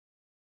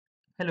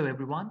Hello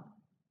everyone.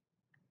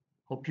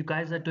 Hope you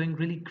guys are doing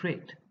really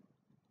great.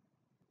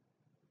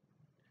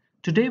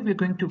 Today we're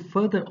going to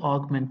further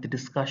augment the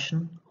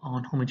discussion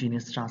on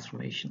homogeneous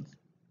transformations.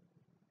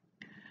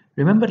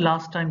 Remember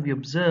last time we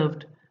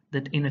observed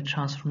that in a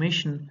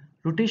transformation,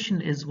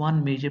 rotation is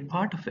one major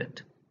part of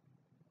it.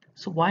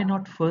 So why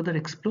not further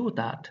explore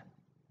that?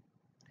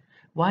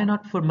 Why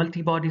not for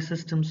multi-body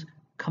systems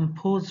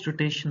compose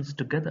rotations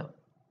together?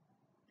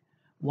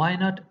 Why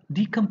not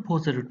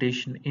decompose a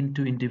rotation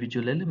into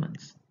individual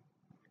elements?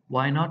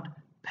 Why not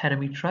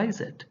parameterize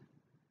it?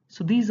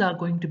 So these are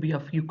going to be a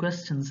few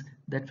questions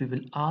that we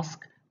will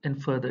ask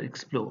and further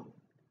explore.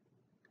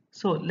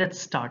 So let's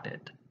start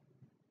it.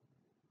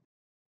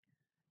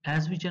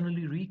 As we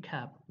generally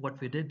recap what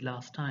we did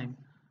last time,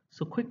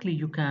 so quickly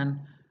you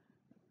can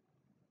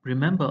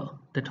remember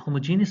that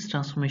homogeneous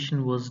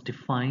transformation was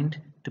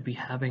defined to be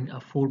having a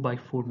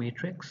 4x4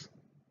 matrix.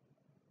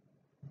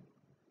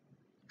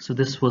 So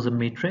this was a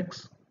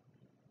matrix,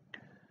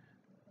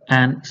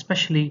 and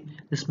especially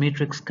this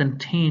matrix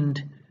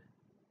contained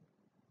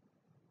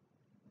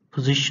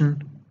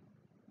position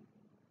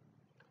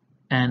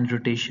and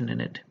rotation in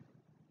it.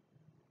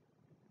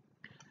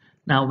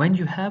 Now when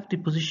you have the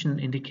position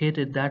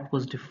indicated, that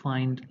was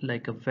defined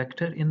like a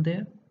vector in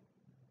there,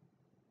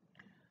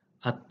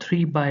 a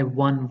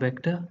 3x1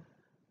 vector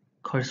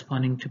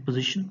corresponding to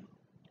position,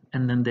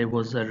 and then there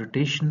was a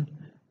rotation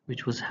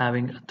which was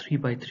having a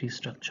 3x3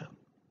 structure.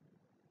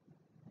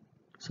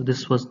 So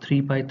this was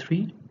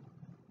 3x3,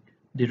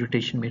 the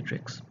rotation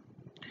matrix.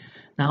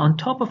 Now on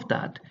top of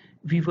that,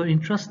 we were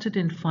interested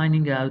in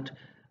finding out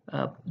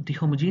the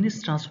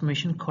homogeneous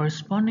transformation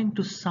corresponding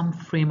to some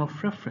frame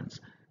of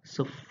reference.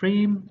 So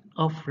frame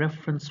of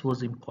reference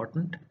was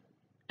important,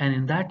 and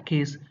in that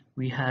case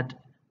we had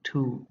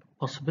two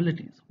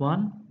possibilities.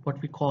 One,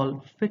 what we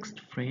call fixed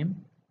frame,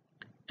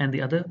 and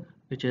the other,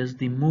 which is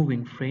the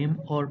moving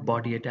frame or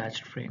body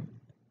attached frame.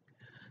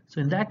 So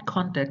in that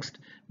context,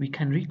 we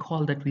can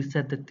recall that we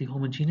said that the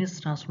homogeneous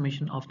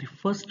transformation of the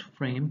first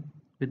frame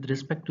with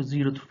respect to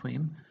zeroth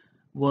frame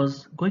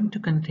was going to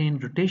contain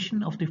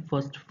rotation of the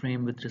first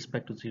frame with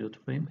respect to zeroth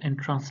frame and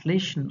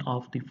translation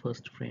of the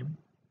first frame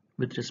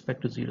with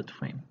respect to zeroth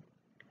frame.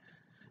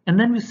 And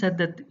then we said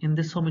that in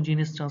this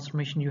homogeneous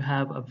transformation you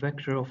have a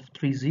vector of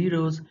 3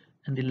 zeros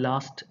and the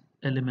last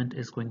element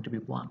is going to be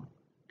 1.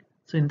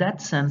 So in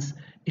that sense,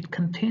 it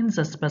contains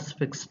a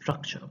specific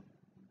structure,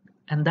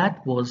 and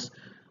that was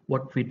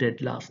what we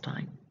did last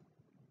time.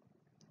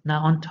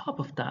 Now on top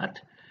of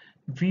that,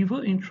 we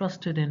were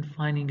interested in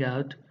finding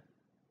out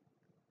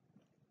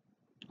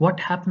what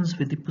happens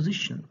with the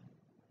position.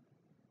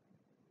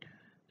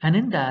 And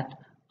in that,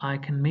 I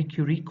can make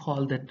you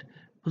recall that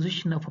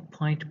position of a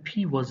point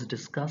P was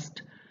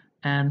discussed,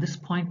 and this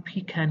point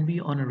P can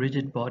be on a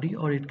rigid body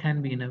or it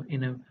can be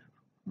in a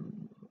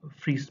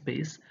free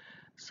space.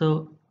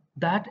 So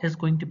that is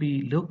going to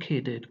be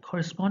located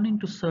corresponding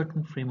to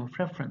certain frame of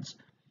reference.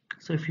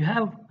 So if you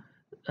have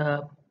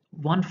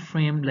one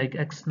frame like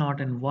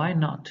x0 and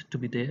y0 to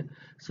be there,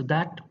 so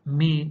that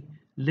may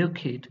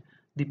locate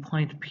the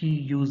point P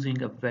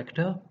using a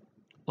vector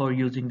or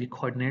using the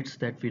coordinates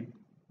that we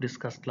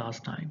discussed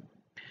last time.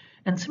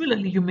 And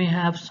similarly, you may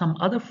have some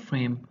other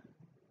frame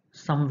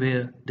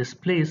somewhere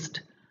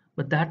displaced,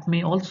 but that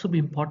may also be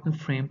important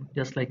frame,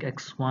 just like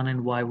x1 and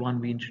y1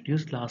 we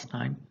introduced last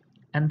time,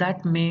 and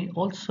that may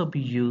also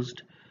be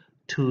used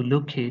to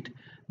locate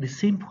the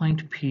same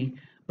point P,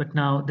 but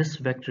now this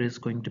vector is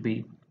going to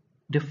be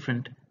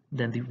different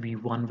than the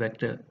v1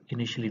 vector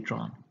initially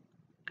drawn.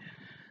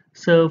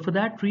 So for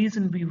that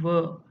reason, we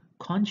were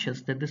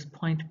conscious that this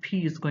point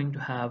P is going to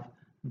have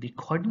the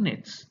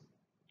coordinates,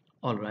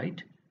 all right,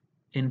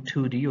 in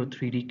 2D or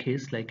 3D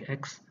case like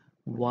x,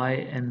 y,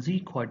 and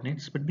z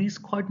coordinates, but these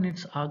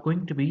coordinates are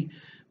going to be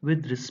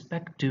with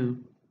respect to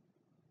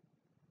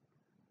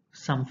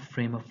some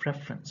frame of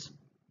reference.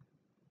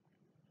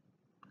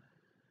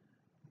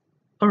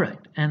 All right,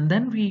 and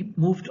then we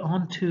moved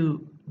on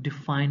to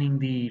defining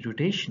the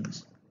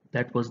rotations.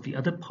 That was the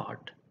other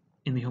part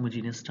in the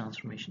homogeneous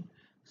transformation.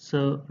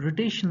 So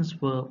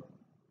rotations were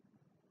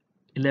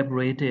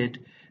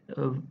elaborated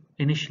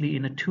initially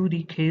in a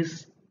 2D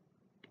case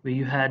where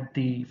you had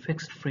the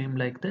fixed frame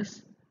like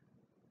this,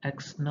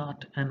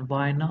 x0 and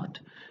y0,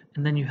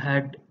 and then you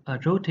had a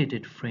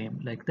rotated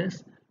frame like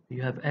this.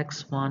 You have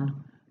x1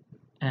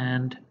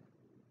 and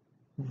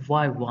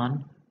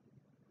y1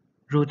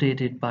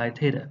 rotated by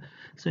theta.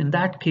 So in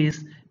that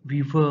case,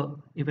 we were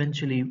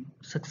eventually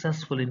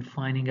successful in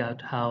finding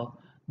out how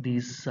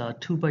these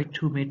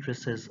 2x2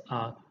 matrices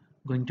are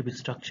going to be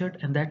structured,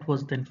 and that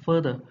was then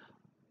further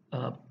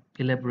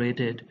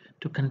elaborated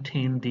to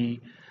contain the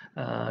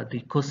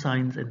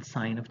cosines and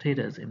sine of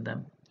thetas in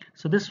them.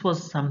 So this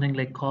was something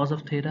like cos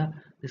of theta,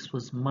 this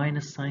was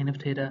minus sine of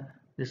theta,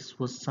 this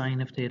was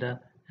sine of theta,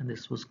 and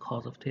this was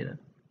cos of theta.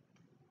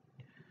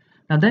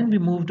 Now then we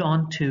moved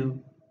on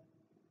to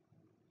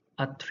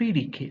a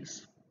 3D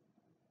case.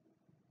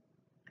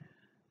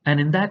 And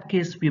in that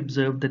case, we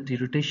observed that the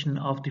rotation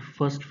of the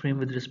first frame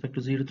with respect to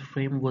zeroth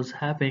frame was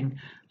having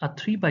a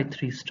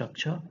 3x3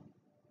 structure.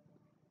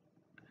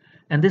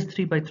 And this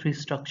 3 by 3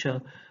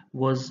 structure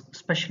was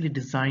specially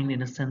designed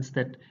in a sense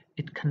that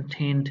it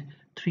contained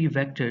three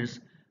vectors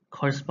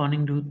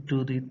corresponding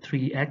to the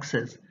three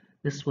axes.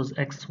 This was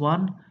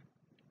x1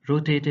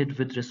 rotated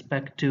with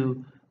respect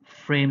to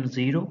frame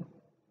 0,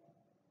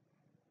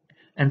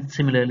 and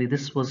similarly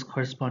this was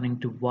corresponding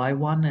to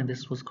y1 and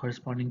this was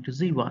corresponding to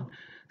z1.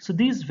 So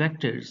these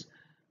vectors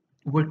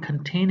were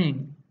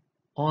containing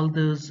all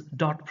those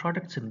dot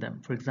products in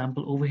them. For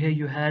example, over here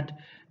you had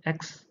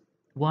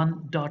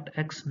x1 dot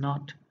x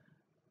naught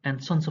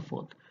and so on and so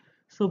forth.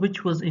 So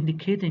which was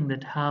indicating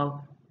that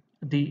how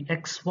the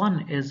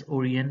x1 is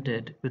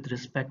oriented with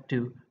respect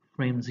to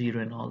frame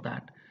 0 and all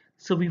that.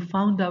 So we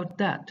found out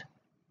that.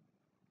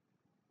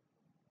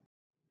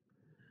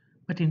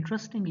 But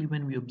interestingly,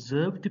 when we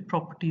observed the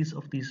properties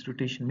of these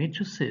rotation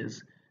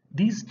matrices,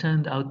 these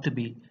turned out to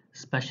be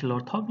special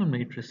orthogonal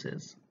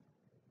matrices.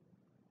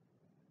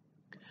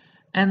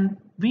 And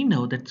we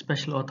know that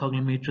special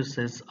orthogonal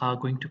matrices are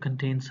going to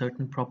contain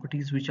certain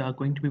properties which are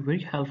going to be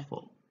very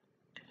helpful.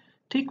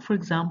 Take, for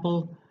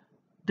example,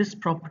 this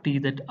property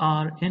that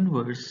R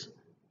inverse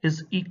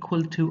is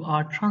equal to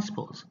R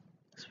transpose.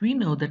 So we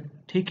know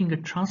that taking a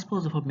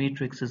transpose of a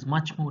matrix is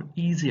much more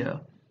easier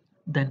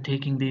than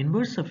taking the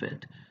inverse of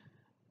it,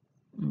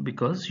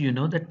 because you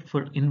know that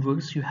for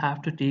inverse you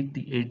have to take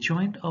the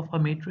adjoint of a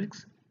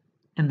matrix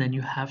and then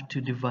you have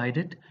to divide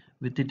it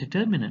with the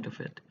determinant of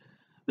it,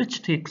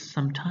 which takes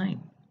some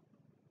time.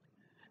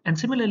 And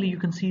similarly, you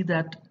can see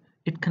that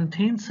it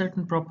contains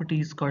certain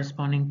properties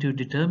corresponding to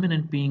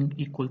determinant being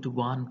equal to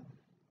 1,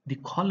 the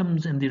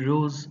columns and the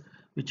rows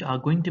which are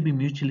going to be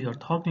mutually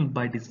orthogonal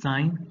by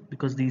design,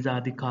 because these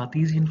are the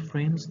Cartesian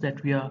frames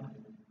that we are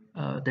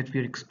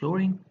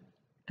exploring,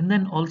 and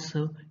then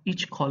also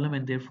each column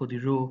and therefore the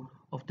row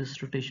of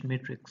this rotation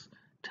matrix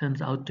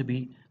turns out to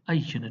be a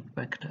unit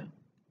vector.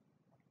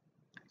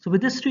 So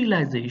with this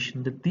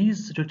realization that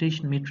these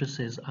rotation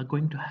matrices are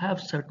going to have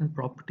certain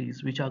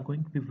properties which are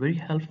going to be very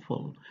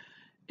helpful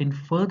in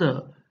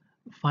further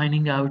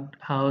finding out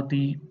how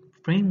the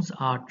frames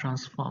are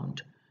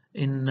transformed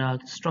in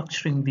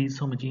structuring these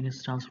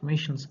homogeneous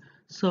transformations,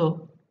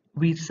 so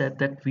we said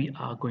that we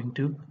are going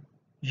to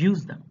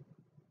use them.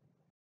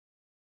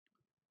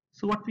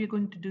 So what we are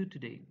going to do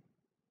today,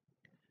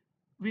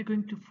 we're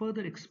going to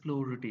further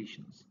explore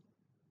rotations.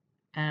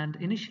 And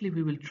initially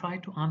we will try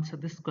to answer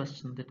this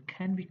question, that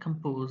can we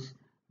compose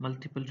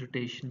multiple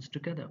rotations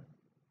together?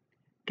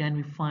 Can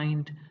we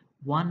find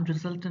one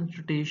resultant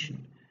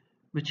rotation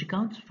which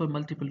accounts for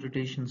multiple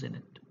rotations in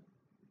it?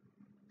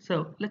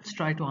 So let's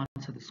try to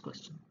answer this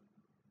question.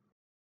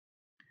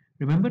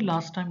 Remember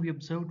last time we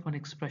observed one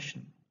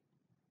expression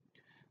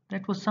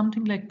that was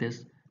something like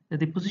this, that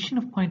the position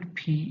of point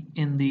P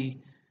in the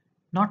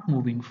not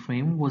moving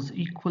frame was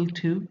equal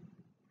to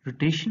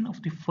rotation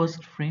of the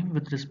first frame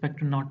with respect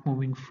to not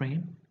moving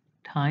frame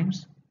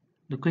times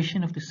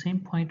location of the same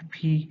point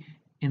P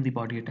in the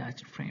body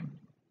attached frame.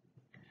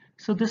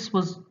 So this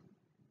was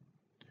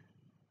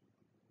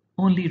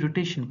only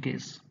rotation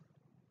case.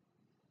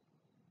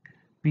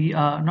 We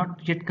are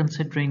not yet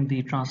considering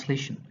the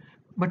translation,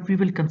 but we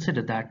will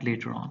consider that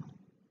later on.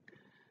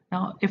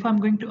 Now, if I'm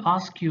going to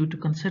ask you to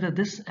consider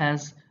this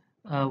as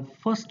a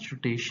first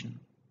rotation,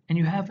 and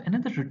you have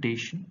another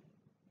rotation,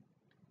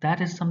 that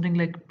is something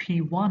like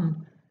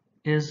P1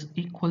 is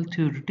equal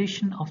to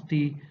rotation of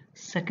the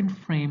second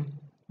frame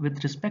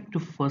with respect to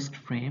first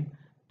frame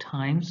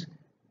times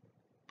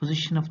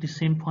position of the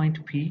same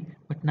point P,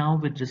 but now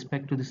with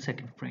respect to the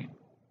second frame.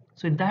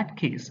 So in that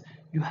case,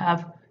 you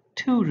have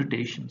two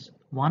rotations,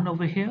 one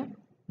over here,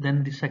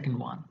 then the second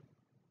one.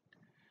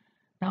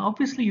 Now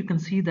obviously you can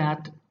see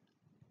that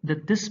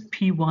this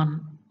P1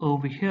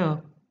 over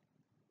here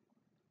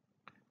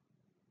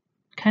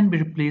can be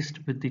replaced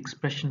with the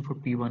expression for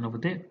P1 over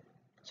there.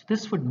 So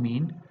this would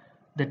mean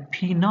that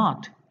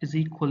P0 is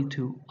equal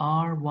to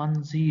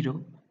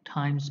R10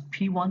 times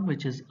P1,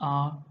 which is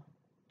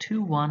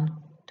R21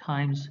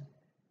 times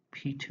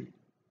P2.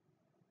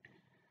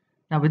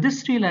 Now with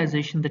this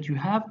realization that you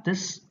have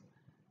this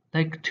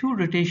like two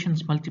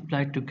rotations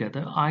multiplied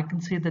together, I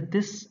can say that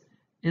this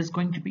is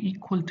going to be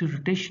equal to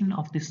rotation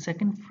of the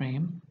second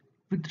frame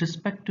with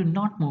respect to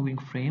not moving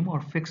frame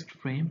or fixed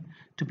frame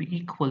to be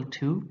equal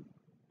to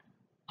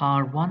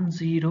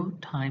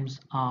R10 times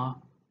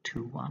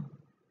R21.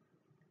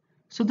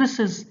 So this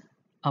is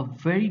a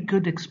very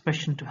good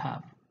expression to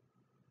have.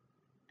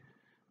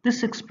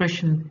 This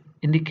expression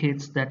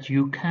indicates that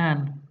you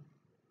can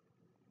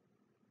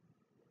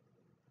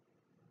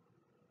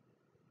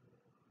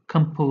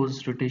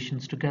compose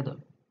rotations together.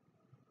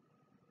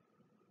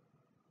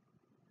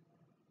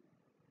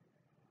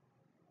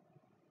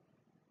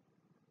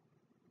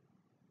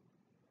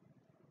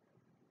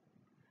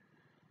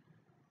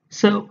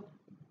 So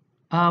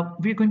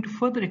we're going to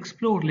further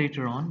explore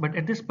later on, but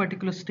at this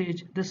particular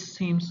stage, this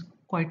seems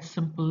quite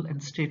simple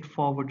and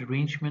straightforward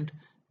arrangement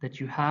that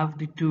you have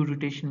the two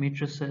rotation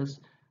matrices,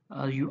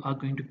 you are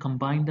going to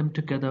combine them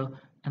together,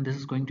 and this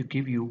is going to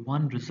give you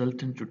one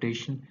resultant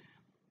rotation,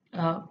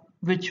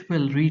 which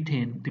will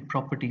retain the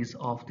properties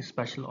of the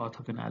special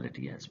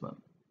orthogonality as well.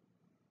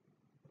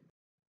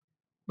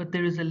 but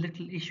there is a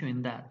little issue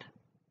in that.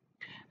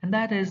 And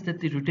that is that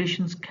the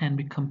rotations can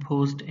be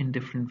composed in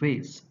different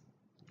ways.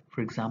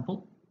 For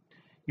example,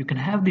 you can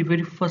have the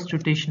very first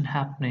rotation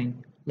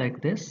happening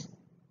like this,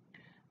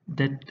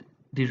 that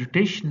the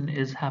rotation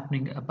is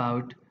happening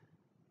about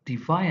the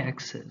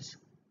y-axis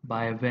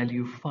by a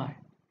value phi.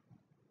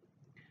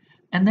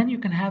 And then you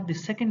can have the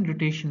second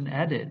rotation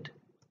added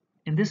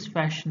in this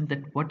fashion,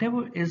 that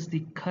whatever is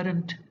the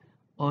current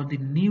or the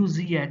new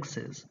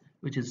z-axis,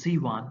 which is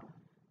z1,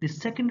 the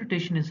second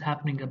rotation is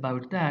happening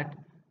about that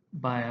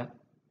by a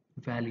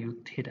value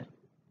theta.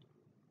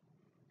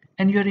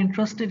 And you're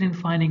interested in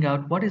finding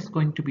out what is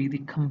going to be the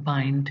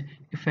combined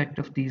effect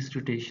of these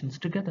rotations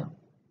together.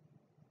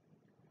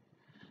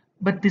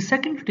 But the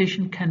second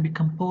rotation can be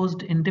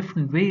composed in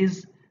different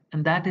ways,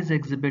 and that is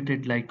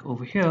exhibited like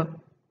over here.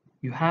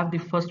 You have the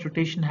first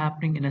rotation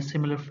happening in a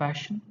similar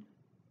fashion.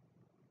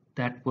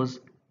 That was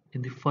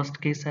in the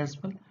first case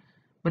as well.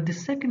 But the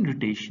second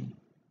rotation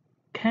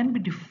can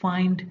be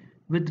defined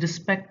with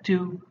respect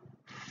to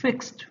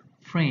fixed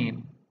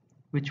frame,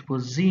 which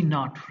was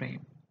z0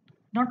 frame.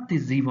 Not the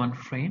z1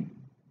 frame,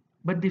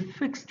 but the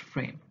fixed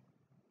frame.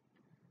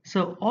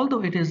 So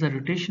although it is a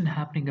rotation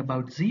happening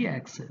about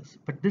z-axis,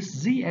 but this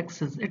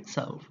z-axis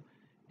itself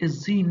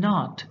is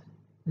z0,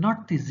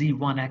 not the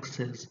z1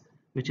 axis,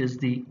 which is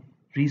the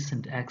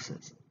recent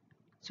axis.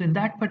 So in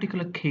that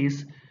particular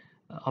case,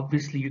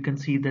 obviously you can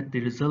see that the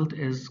result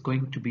is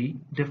going to be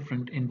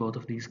different in both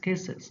of these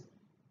cases.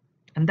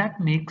 And that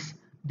makes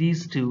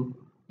these two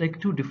like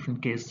two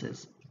different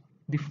cases.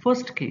 The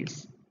first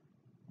case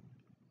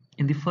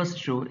in the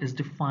first row is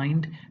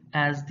defined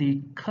as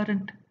the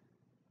current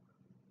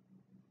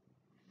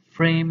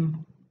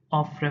frame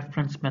of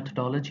reference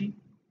methodology.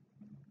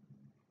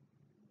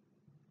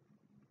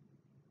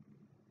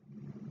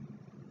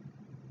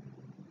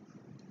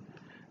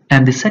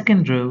 And the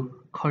second row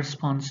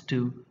corresponds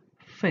to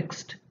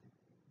fixed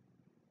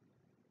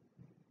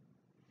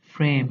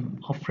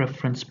frame of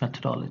reference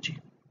methodology.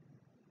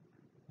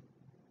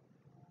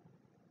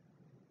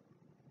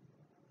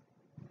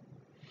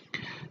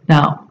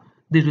 Now,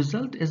 the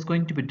result is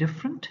going to be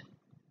different,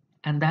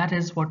 and that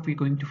is what we're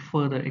going to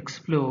further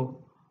explore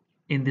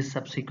in this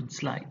subsequent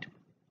slide.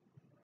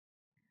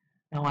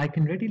 Now, I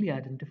can readily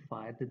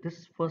identify that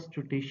this first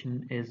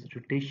rotation is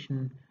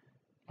rotation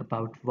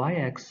about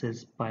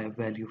y-axis by a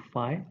value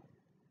phi,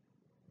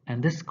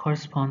 and this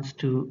corresponds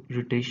to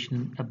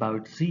rotation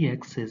about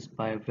z-axis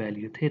by a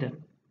value theta.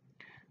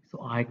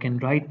 So I can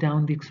write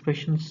down the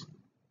expressions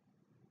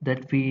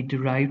that we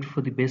derived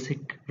for the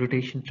basic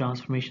rotation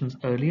transformations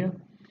earlier,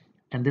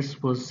 and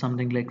this was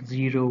something like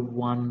 0,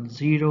 1,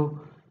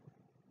 0,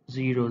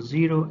 0,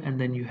 0, and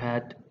then you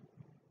had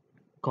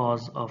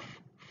cos of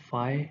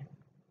phi.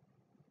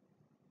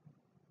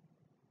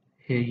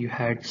 Here you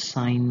had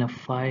sine of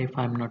phi, if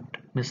I'm not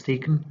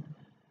mistaken.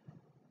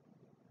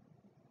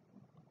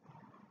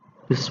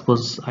 This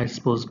was, I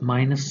suppose,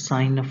 minus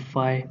sine of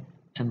phi,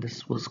 and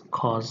this was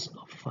cos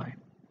of phi.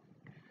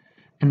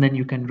 And then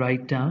you can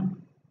write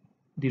down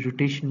the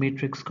rotation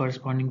matrix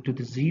corresponding to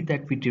the z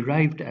that we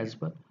derived as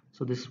well.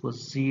 So this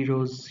was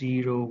 0,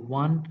 0,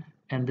 1,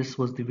 and this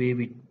was the way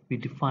we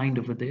defined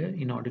over there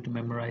in order to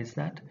memorize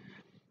that.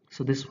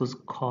 So this was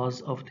cos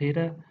of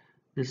theta,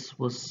 this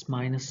was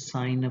minus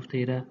sine of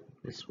theta,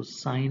 this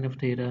was sine of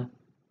theta,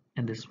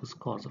 and this was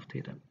cos of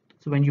theta.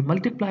 So when you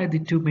multiply the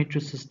two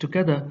matrices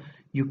together,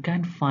 you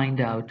can find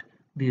out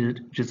the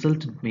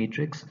resultant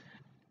matrix,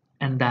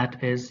 and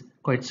that is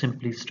quite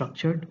simply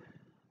structured.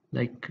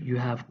 Like you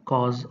have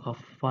cos of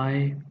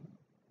phi,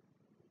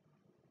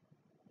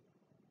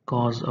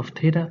 cos of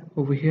theta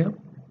over here,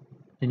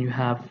 then you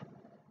have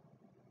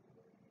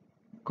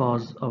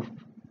cos of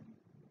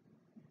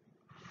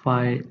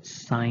phi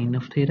sine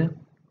of theta,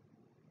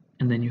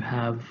 and then you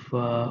have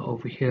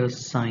over here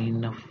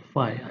sine of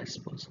phi, I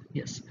suppose,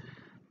 yes.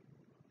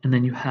 And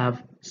then you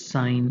have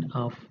sine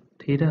of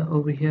theta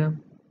over here,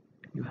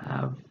 you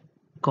have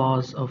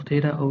cos of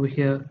theta over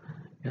here,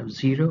 you have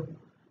 0,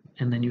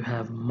 and then you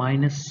have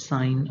minus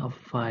sine of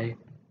phi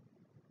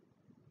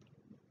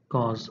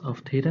cos of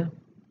theta,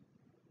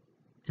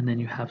 and then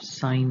you have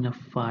sine of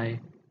phi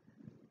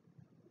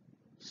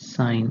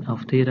sine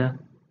of theta,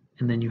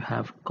 and then you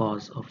have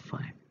cos of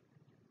phi.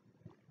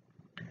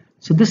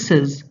 So this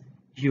is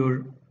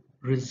your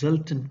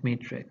resultant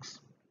matrix.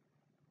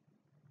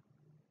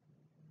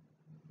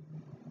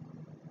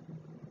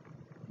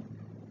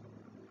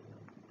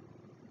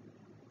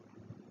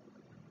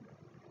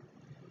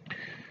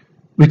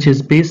 Which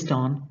is based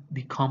on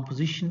the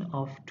composition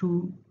of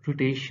two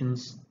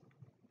rotations,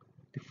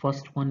 the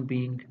first one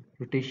being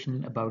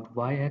rotation about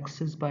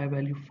y-axis by a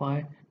value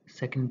phi,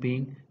 second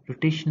being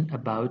rotation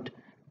about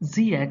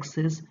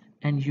z-axis,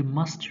 and you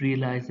must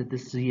realize that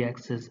this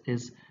z-axis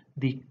is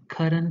the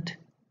current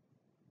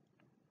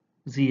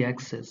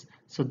z-axis.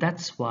 So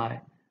that's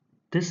why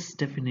this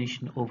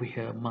definition over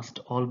here must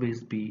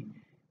always be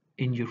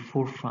in your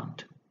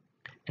forefront,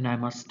 and I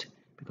must,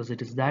 because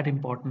it is that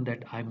important,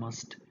 that I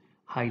must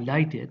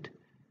highlight it,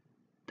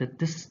 that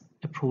this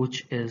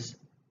approach is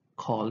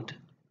called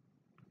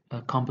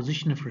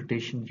composition of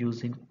rotation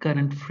using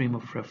current frame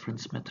of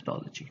reference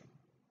methodology.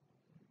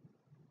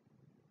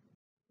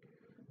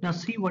 Now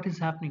see what is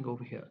happening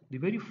over here. The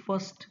very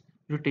first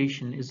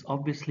rotation is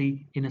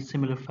obviously in a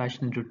similar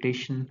fashion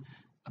rotation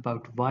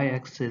about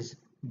y-axis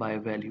by a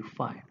value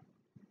phi.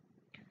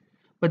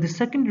 But the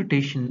second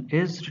rotation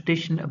is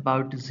rotation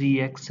about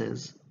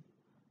z-axis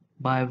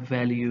by a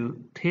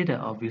value theta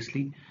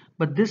obviously,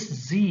 but this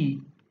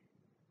z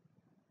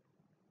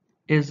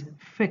is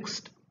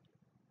fixed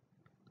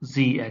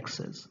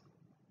z-axis.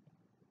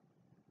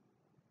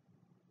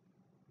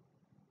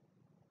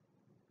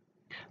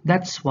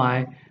 That's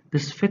why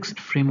this fixed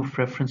frame of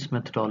reference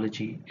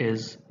methodology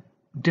is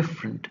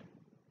different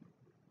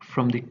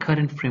from the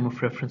current frame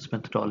of reference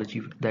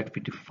methodology that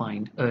we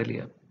defined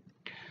earlier.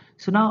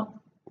 So now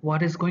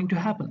what is going to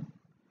happen?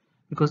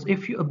 Because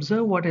if you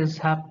observe what has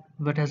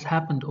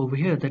happened over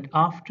here, that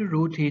after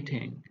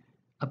rotating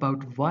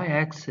about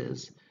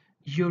y-axis,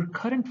 your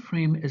current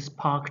frame is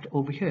parked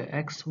over here.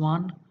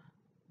 x1,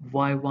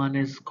 y1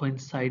 is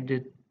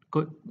coincident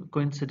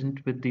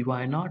with the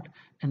y0,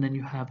 and then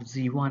you have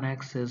z1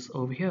 axis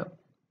over here.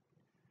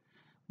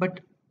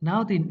 But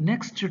now the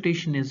next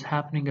rotation is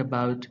happening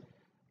about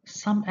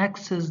some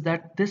axis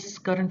that this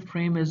current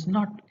frame is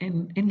not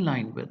in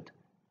line with.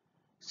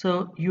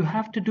 So you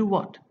have to do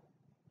what?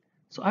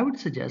 So I would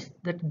suggest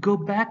that go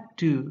back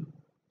to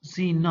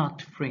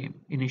z0 frame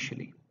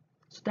initially.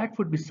 So that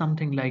would be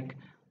something like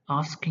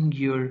asking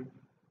your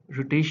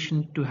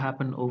rotation to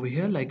happen over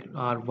here like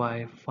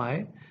ry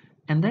phi,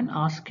 and then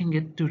asking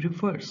it to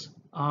reverse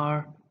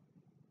r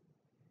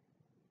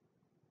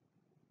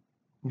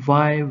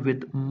y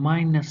with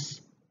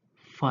minus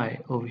phi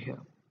over here.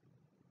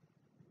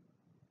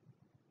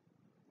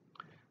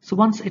 So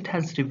once it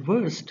has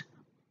reversed,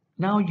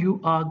 now you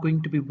are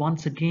going to be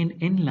once again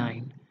in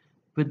line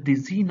with the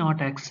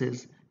z0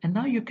 axis, and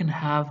now you can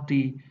have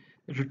the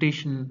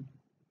rotation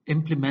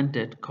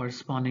implemented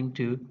corresponding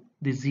to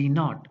the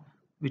z0,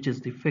 which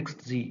is the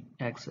fixed z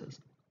axis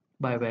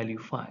by value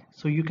phi.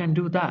 So you can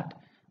do that.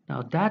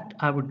 Now that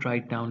I would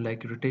write down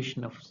like a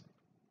rotation of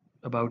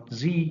about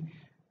z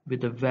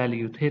with a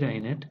value theta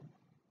in it.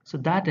 So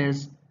that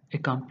is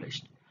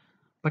accomplished.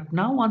 But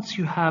now once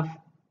you have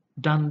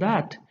done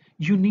that,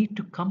 you need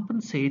to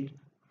compensate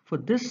for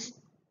this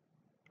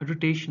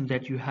rotation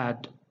that you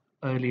had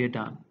earlier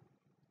done.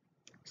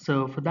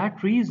 So for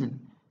that reason,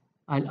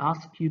 I'll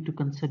ask you to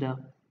consider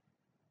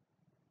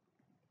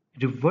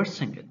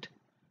reversing it,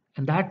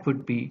 and that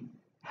would be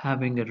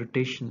having a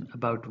rotation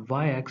about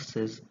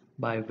y-axis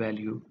by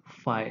value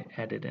phi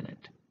added in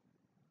it.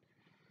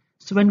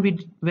 So when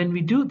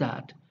we do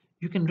that,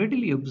 you can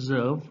readily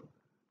observe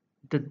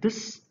that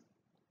this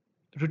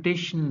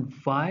rotation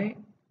y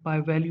by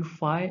value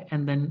phi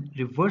and then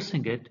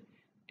reversing it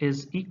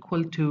is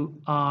equal to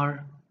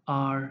r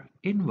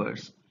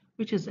inverse,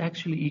 which is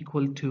actually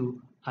equal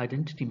to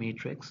identity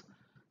matrix.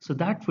 So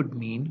that would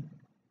mean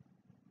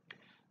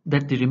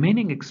that the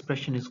remaining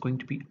expression is going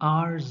to be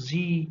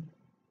rz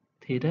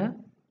theta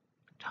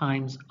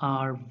times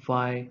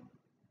ry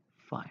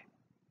phi,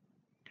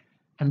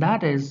 and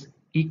that is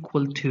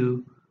equal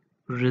to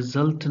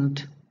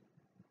resultant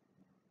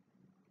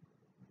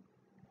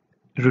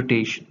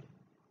rotation.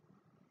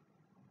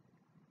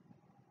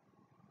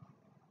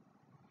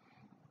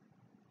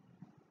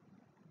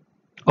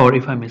 Or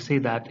if I may say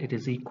that, it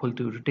is equal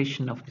to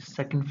rotation of the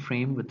second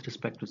frame with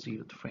respect to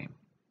 0th frame.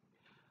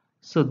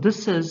 So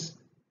this is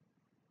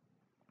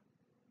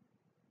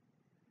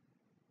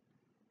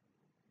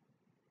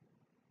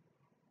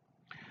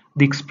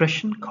the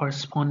expression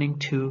corresponding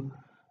to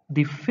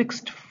the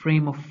fixed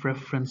frame of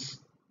reference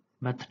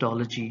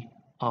methodology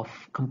of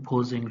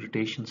composing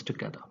rotations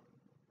together.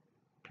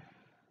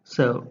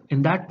 So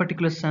in that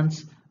particular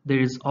sense, there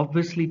is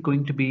obviously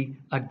going to be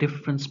a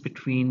difference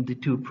between the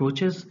two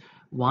approaches.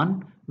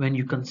 One, when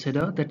you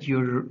consider that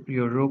your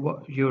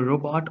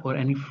robot or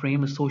any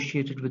frame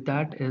associated with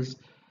that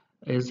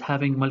is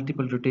having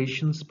multiple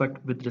rotations,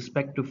 but with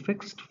respect to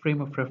fixed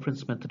frame of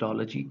reference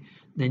methodology,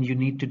 then you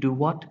need to do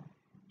what?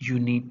 You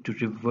need to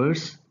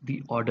reverse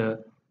the order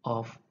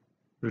of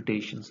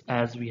rotations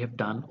as we have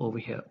done over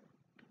here.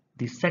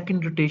 The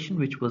second rotation,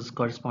 which was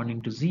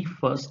corresponding to z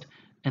first,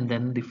 and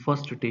then the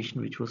first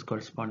rotation, which was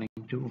corresponding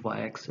to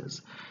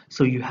y-axis.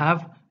 So you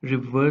have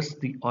reversed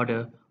the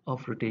order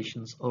of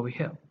rotations over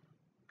here.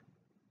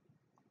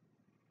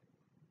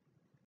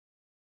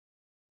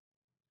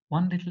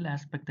 One little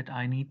aspect that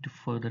I need to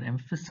further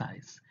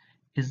emphasize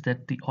is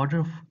that the order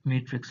of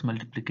matrix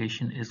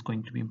multiplication is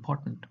going to be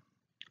important.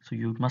 So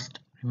you must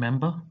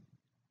remember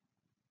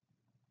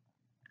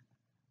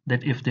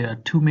that if there are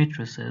two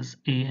matrices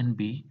A and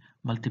B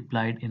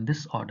multiplied in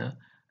this order,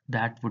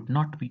 that would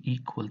not be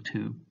equal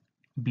to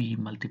B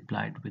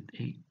multiplied with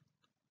A.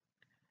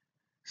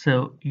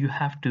 So you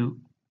have to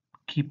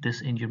keep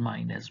this in your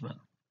mind as well.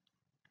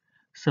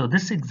 So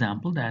this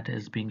example that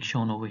is being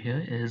shown over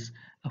here is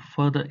a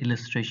further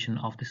illustration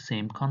of the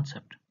same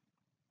concept.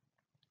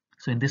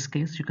 So in this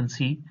case, you can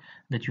see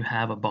that you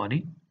have a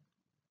body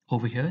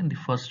over here in the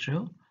first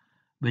row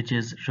which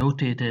is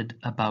rotated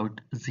about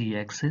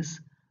z-axis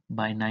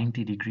by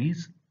 90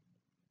 degrees,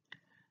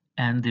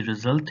 and the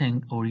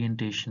resulting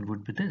orientation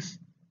would be this.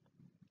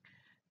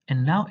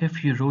 And now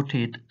if you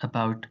rotate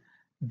about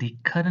the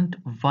current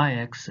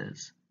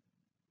y-axis,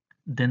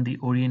 then the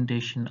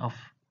orientation of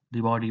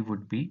the body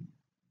would be,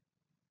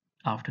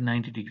 after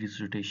 90 degrees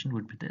rotation,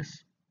 would be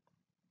this.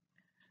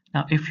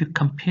 Now if you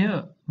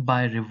compare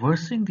by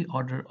reversing the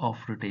order of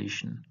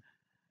rotation,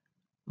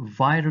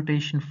 y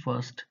rotation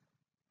first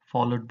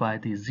followed by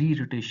the z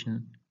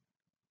rotation,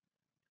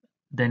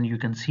 then you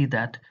can see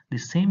that the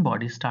same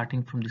body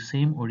starting from the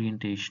same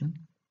orientation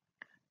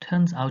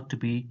turns out to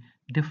be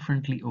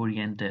differently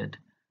oriented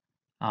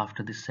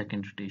after the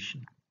second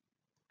rotation.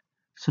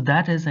 So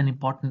that is an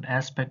important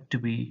aspect to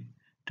be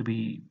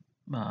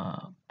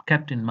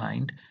kept in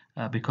mind,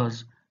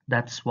 because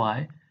that's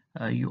why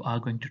you are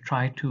going to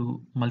try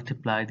to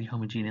multiply the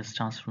homogeneous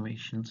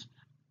transformations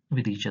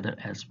with each other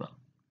as well.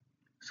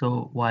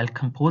 So while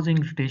composing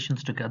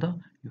rotations together,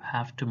 you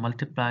have to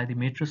multiply the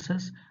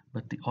matrices,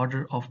 but the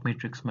order of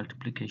matrix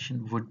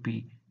multiplication would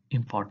be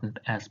important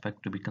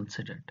aspect to be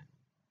considered.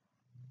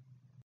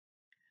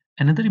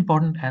 Another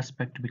important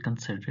aspect to be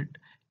considered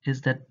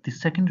is that the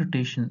second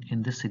rotation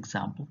in this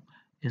example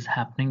is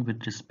happening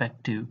with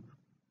respect to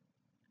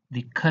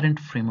the current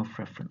frame of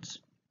reference.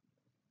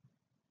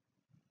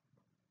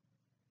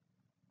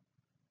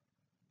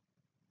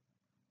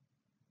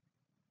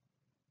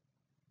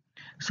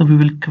 So we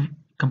will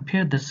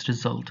compare this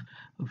result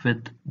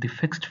with the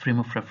fixed frame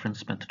of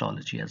reference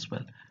methodology as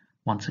well,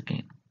 once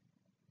again.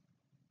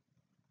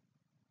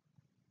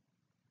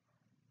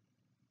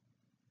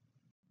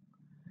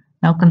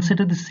 Now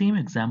consider the same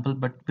example,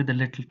 but with a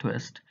little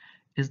twist,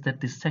 is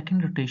that the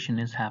second rotation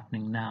is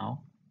happening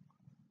now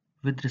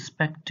with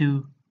respect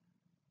to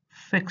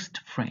fixed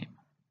frame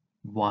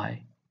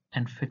y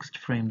and fixed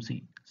frame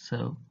z.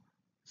 So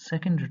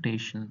second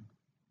rotation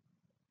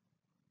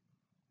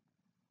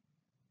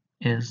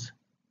is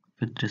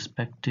with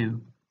respect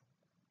to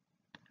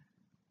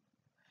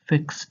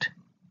fixed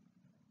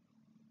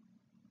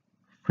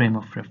frame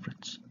of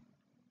reference.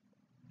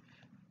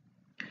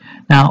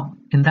 Now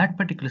in that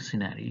particular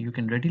scenario, you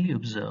can readily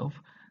observe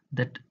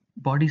that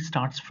body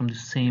starts from the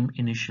same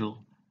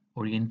initial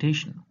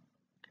orientation.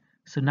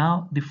 So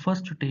now the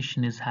first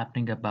rotation is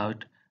happening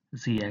about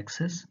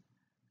z-axis,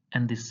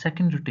 and the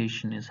second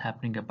rotation is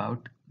happening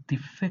about the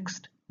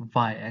fixed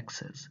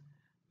y-axis,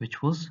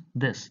 which was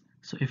this.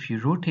 So if you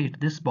rotate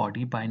this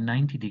body by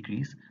 90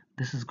 degrees,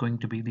 this is going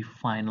to be the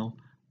final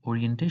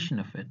orientation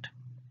of it.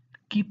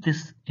 Keep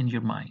this in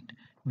your mind.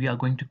 We are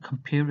going to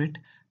compare it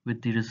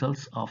with the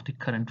results of the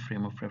current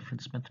frame of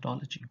reference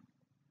methodology.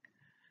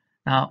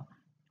 Now,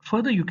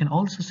 further, you can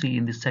also see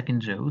in the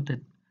second row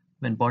that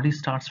when body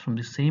starts from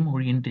the same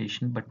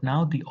orientation, but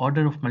now the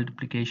order of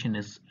multiplication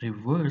is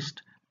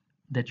reversed,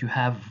 that you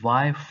have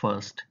y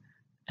first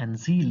and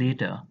z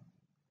later,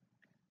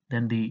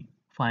 then the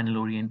final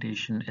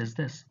orientation is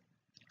this.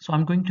 So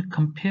I'm going to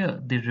compare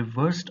the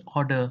reversed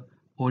order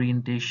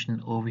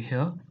orientation over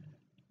here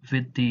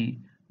with the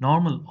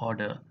normal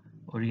order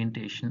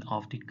orientation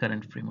of the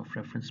current frame of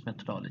reference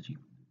methodology.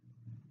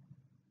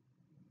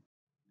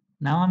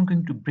 Now I'm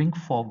going to bring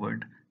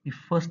forward the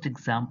first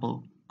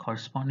example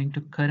corresponding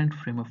to current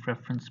frame of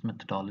reference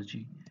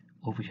methodology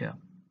over here.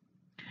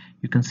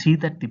 You can see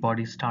that the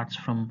body starts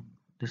from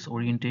this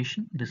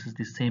orientation. This is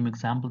the same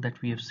example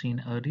that we have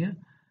seen earlier.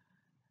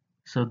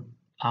 So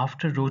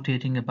after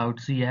rotating about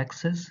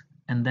z-axis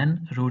and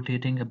then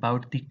rotating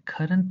about the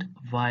current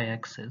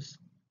y-axis,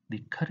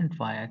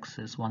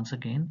 once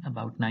again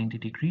about 90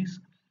 degrees,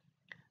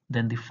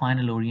 then the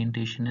final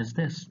orientation is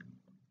this.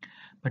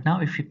 But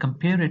now if you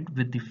compare it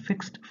with the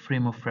fixed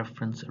frame of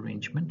reference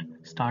arrangement,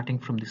 starting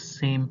from the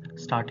same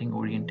starting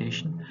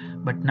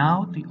orientation, but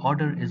now the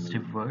order is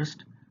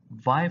reversed,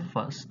 y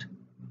first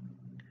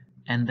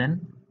and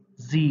then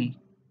z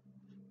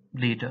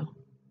later,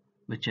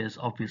 which is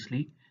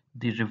obviously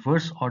the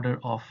reverse order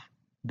of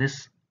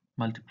this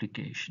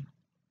multiplication.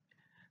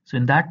 So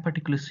in that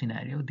particular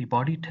scenario, the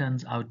body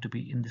turns out to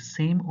be in the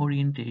same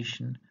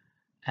orientation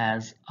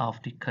as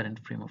of the current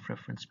frame of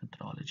reference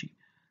methodology.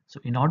 So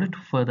in order to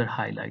further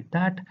highlight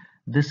that,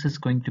 this is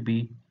going to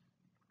be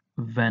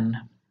when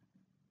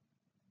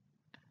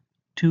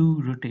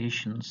two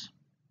rotations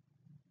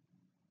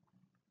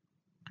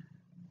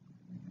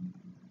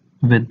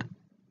with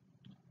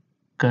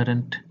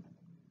current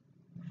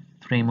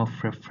frame of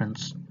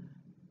reference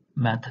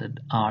method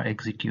are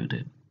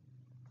executed.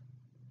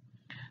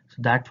 So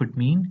that would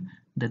mean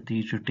that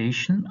the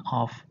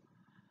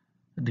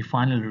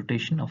final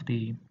rotation of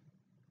the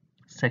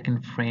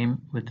second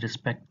frame with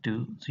respect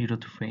to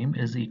 0th frame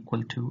is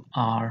equal to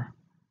r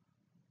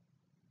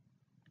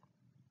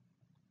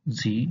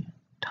z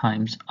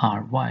times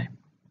ry,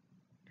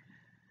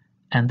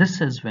 and this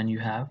is when you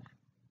have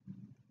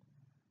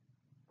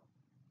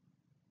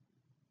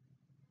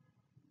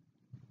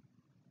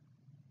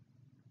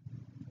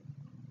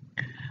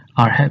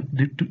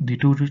the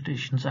two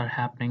rotations are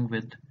happening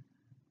with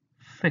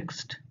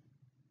fixed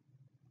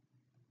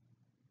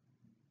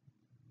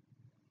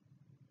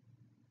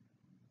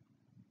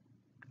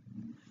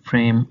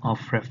frame of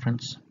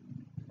reference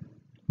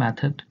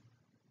method,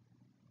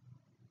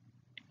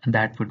 and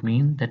that would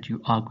mean that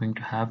you are going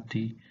to have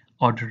the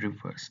order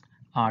reversed.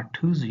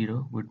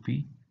 R20 would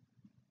be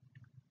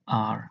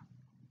R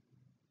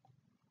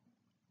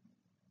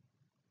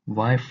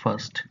Y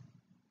first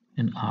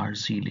and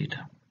RZ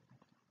later.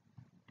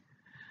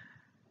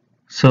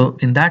 So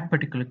in that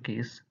particular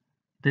case,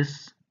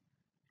 this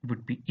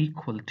would be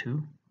equal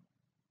to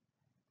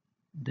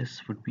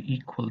this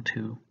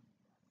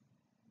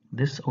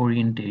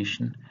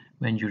orientation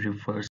when you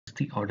reverse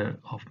the order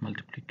of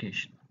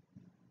multiplication.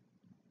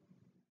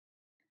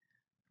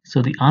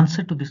 So the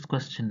answer to this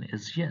question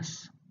is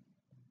yes,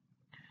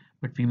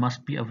 but we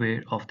must be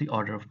aware of the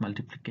order of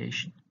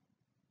multiplication.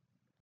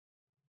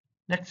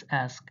 Let's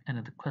ask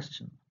another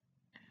question.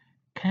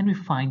 Can we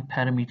find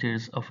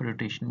parameters of a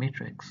rotation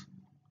matrix?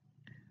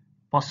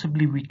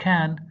 Possibly we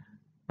can,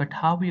 but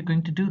how we are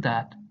going to do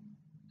that?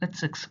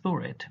 Let's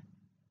explore it.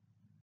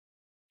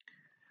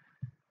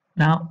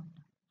 Now,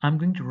 I'm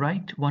going to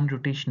write one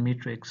rotation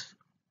matrix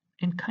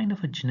in kind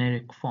of a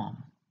generic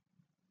form.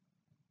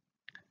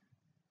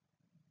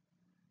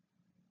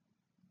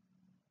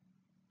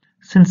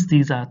 Since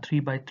these are 3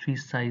 by 3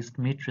 sized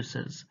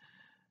matrices,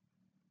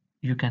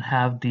 you can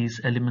have these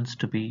elements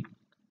to be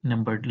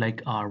numbered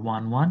like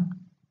R11,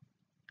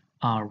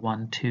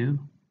 R12,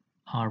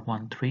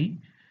 R13,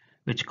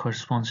 which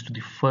corresponds to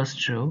the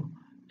first row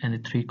and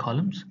the 3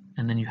 columns,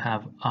 and then you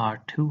have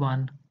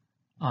R21,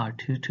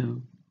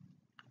 R22,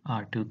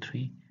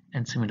 R23,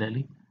 and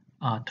similarly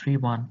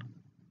R31,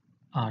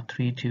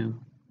 R32,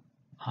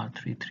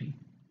 R33.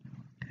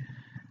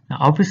 Now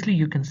obviously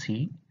you can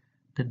see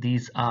that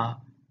these are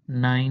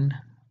 9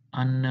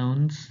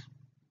 unknowns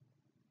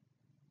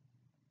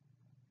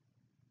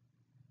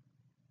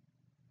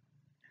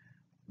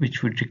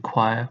which would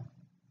require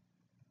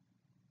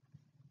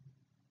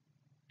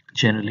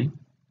generally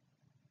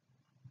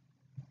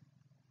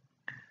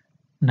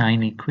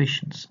 9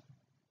 equations.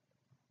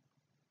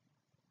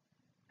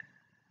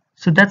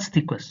 So that's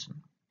the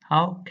question.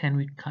 How can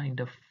we kind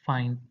of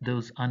find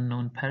those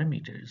unknown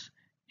parameters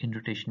in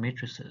rotation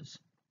matrices?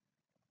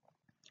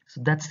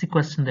 So that's the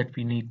question that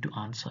we need to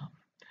answer.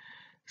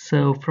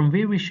 So from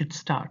where we should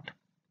start?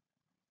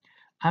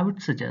 I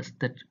would suggest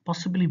that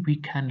possibly we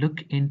can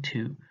look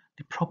into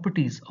the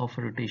properties of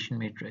a rotation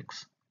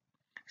matrix.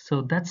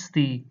 So that's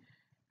the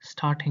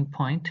starting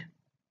point.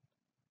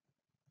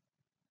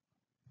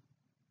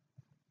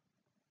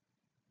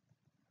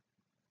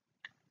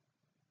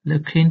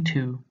 Look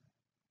into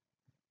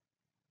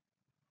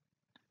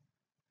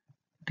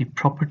the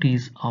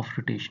properties of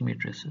rotation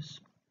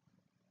matrices.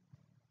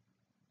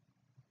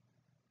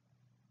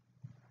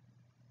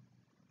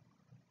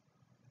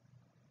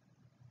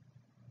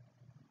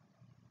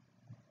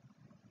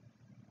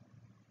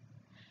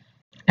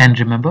 And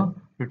remember,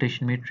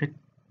 rotation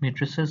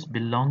matrices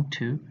belong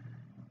to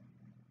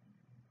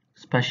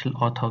special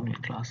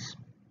orthogonal class.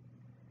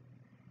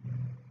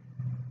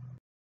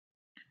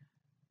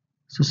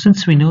 So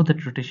since we know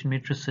that rotation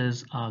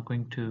matrices are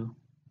going to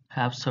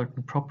have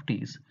certain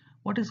properties,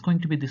 what is going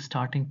to be the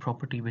starting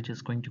property which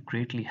is going to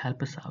greatly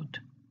help us out?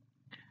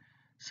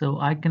 So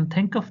I can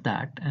think of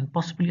that, and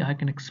possibly I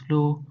can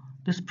explore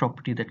this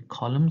property that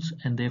columns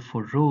and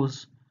therefore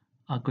rows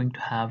are going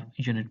to have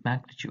unit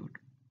magnitude.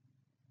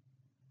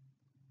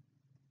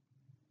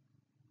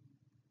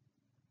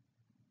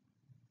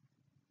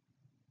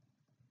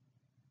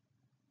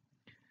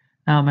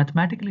 Now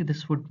mathematically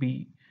this would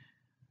be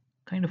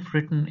kind of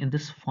written in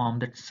this form,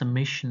 that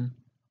summation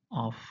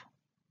of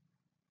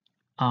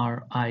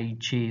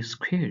Rij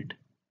squared,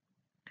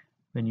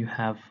 when you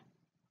have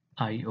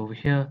I over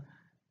here,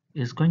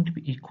 is going to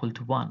be equal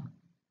to 1,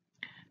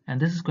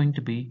 and this is going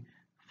to be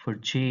for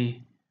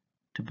J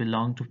to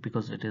belong to,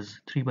 because it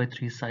is 3 by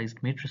 3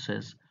 sized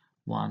matrices,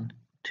 1,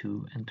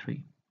 2 and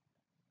 3.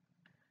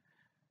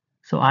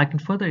 So I can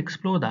further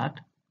explore that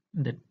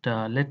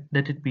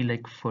let it be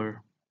like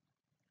for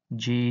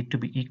J to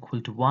be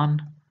equal to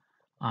 1,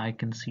 I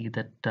can see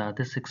that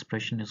this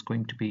expression is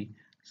going to be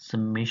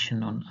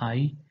summation on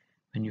I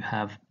when you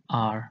have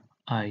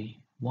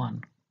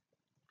Ri1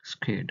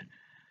 squared.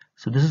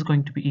 So this is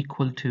going to be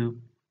equal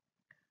to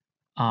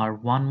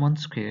R11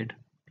 squared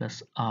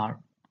plus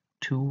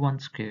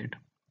R21 squared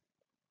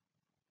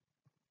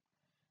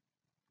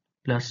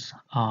plus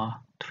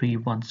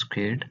R31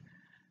 squared,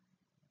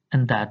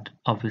 and that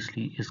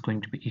obviously is going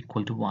to be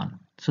equal to 1.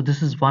 So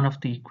this is one of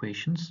the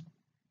equations.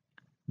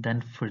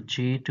 Then for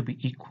J to be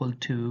equal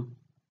to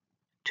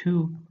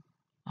 2,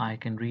 I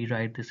can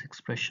rewrite this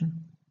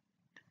expression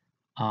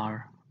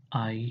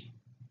Ri2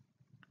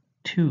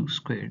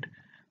 squared.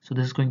 So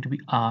this is going to be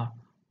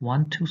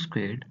R12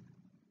 squared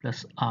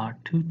plus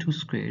R22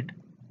 squared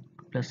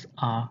plus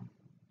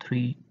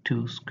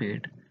R32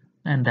 squared,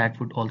 and that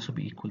would also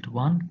be equal to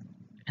 1.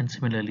 And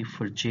similarly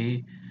for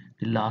J,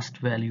 the last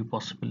value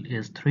possible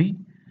is 3,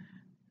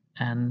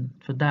 and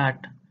for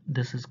that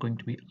this is going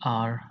to be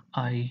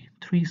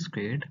Ri3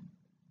 squared,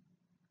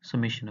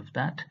 summation of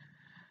that,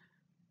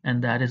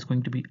 and that is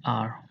going to be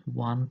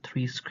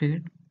R13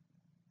 squared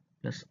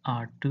plus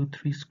R2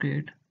 3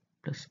 squared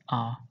plus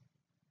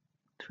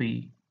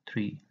R3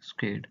 3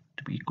 squared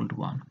to be equal to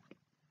 1.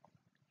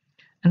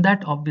 And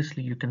that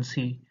obviously you can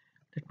see,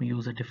 let me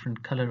use a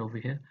different color over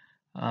here.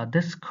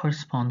 This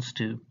corresponds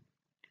to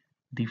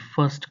the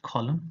first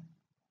column,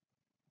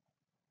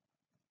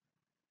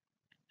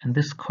 and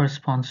this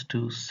corresponds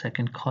to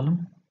second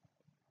column,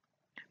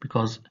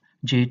 because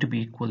j to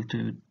be equal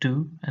to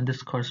 2, and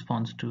this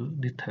corresponds to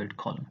the third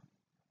column.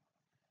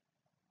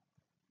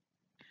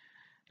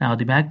 Now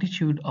the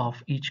magnitude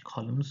of each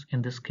columns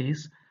in this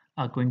case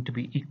are going to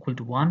be equal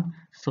to 1.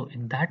 So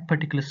in that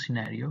particular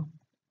scenario,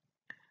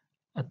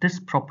 this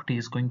property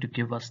is going to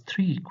give us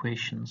 3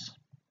 equations,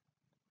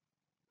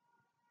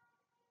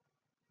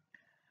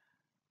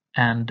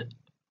 and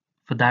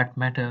for that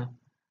matter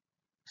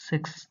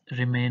 6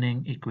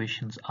 remaining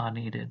equations are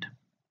needed.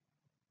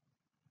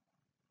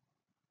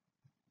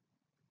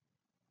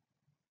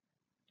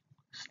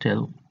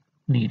 Still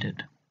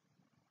needed.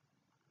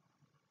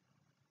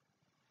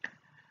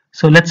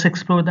 So let's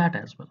explore that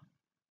as well.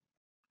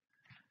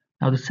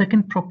 Now the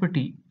second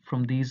property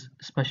from these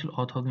special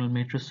orthogonal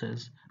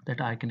matrices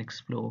that I can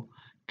explore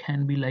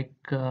can be like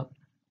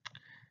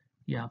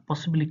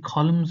possibly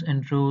columns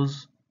and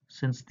rows.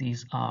 Since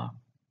these are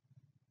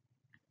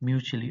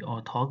mutually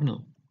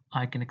orthogonal,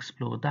 I can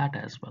explore that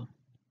as well.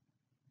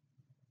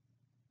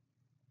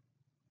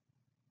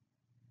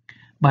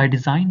 By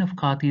design of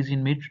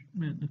Cartesian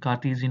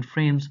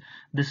frames,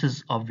 this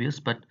is obvious,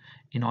 but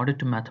in order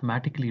to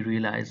mathematically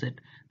realize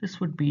it, this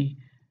would be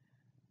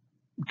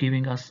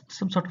giving us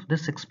some sort of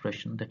this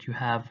expression that you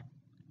have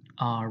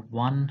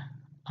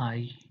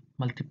R1i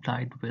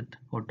multiplied with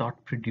or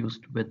dot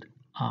produced with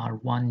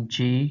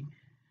R1j,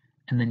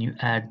 and then you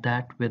add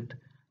that with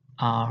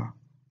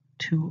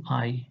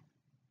R2i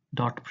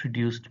dot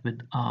produced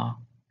with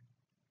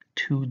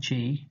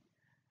R2j,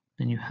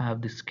 then you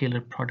have the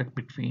scalar product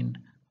between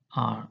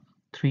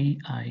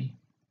R3i,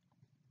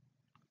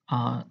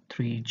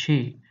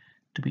 R3j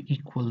to be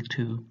equal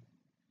to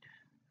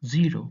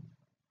 0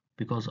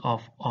 because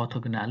of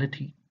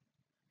orthogonality.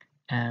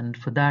 And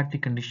for that, the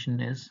condition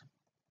is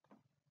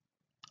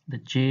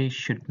that j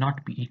should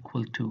not be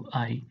equal to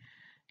I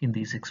in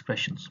these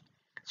expressions.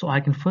 So I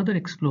can further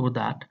explore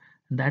that,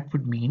 and that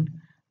would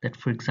mean that,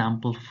 for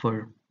example,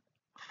 for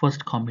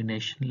first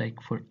combination, like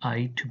for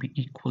I to be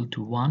equal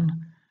to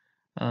 1,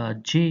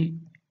 j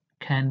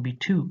can be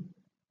 2.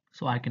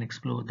 So I can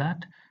explore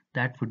that.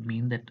 That would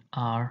mean that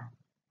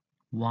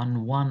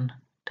R11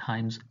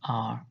 times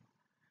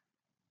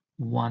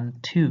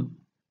R12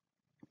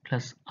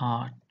 plus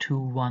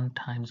R21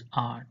 times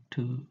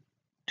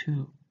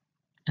R22,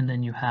 and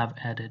then you have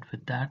added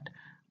with that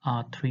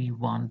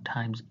R31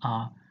 times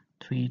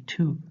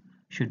R32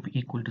 should be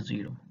equal to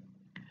 0.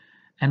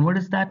 And what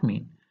does that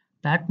mean?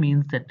 That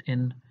means that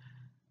in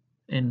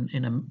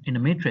a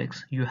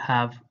matrix you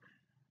have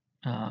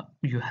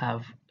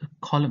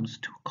columns,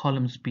 2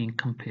 columns being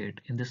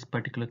compared. In this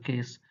particular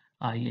case,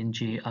 I and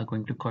j are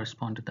going to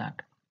correspond to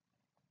that.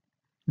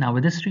 Now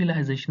with this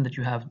realization that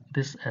you have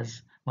this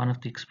as one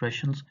of the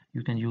expressions,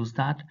 you can use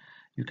that.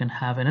 You can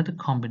have another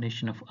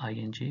combination of I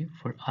and j.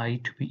 For I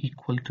to be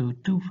equal to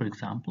 2, for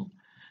example,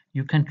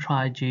 you can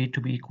try j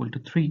to be equal to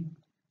 3,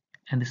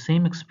 and the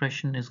same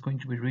expression is going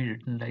to be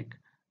rewritten like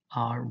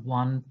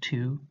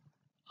R12,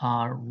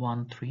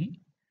 R13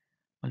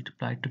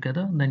 multiplied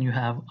together. Then you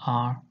have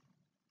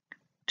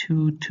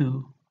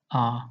R22,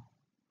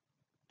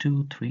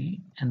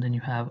 R23, and then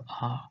you have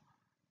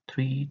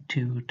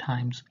R32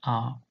 times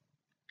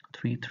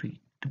R33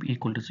 to be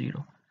equal to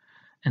 0.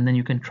 And then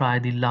you can try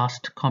the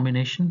last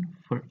combination.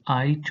 For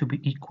I to be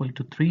equal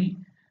to 3,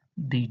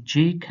 the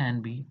j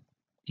can be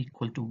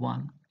equal to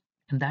 1,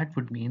 and that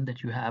would mean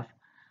that you have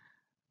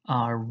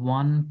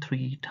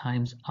R13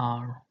 times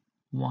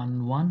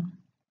R11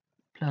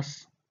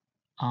 plus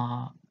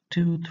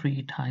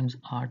R23 times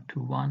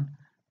R21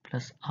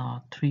 plus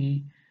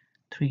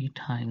R33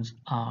 times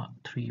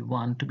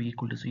R31 to be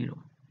equal to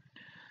 0.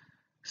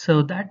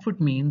 So that would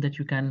mean that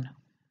you can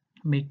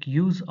make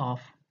use of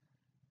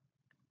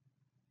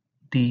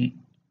the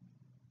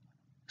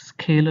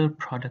scalar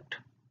product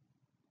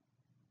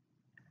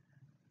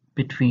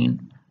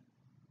between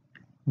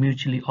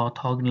mutually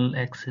orthogonal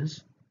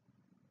x's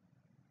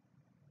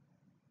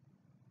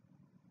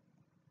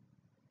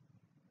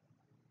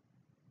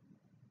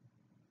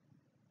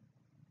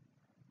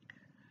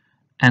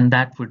and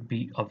that would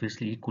be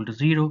obviously equal to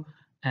 0,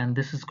 and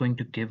this is going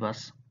to give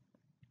us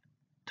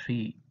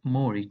 3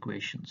 more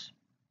equations.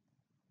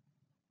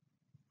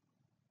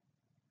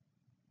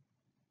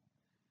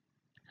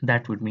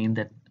 That would mean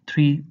that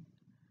 3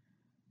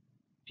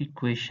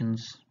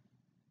 equations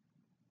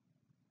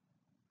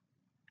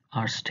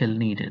are still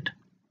needed.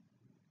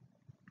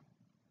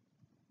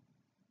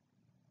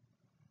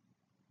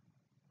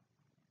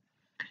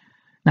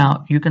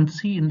 Now you can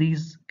see in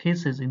these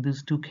cases, in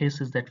these 2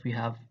 cases that we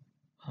have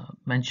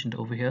mentioned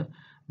over here,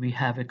 we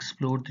have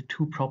explored the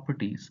 2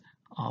 properties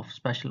of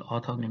special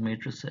orthogonal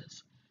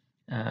matrices,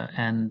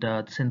 and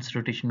since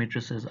rotation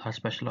matrices are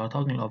special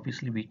orthogonal,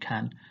 obviously we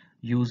can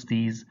use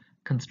these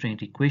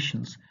constraint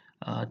equations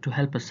to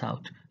help us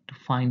out to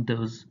find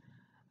those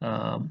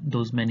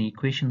many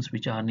equations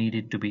which are uh,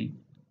 needed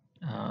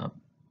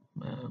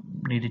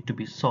to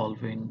be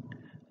solving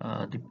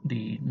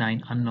the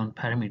 9 unknown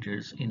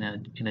parameters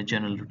in a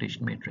general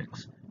rotation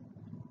matrix.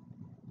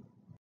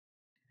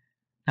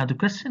 Now the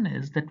question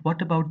is that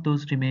what about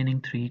those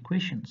remaining 3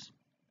 equations?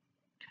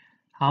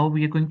 How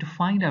we are going to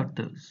find out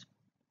those?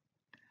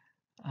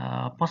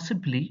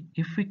 Possibly,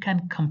 if we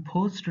can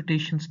compose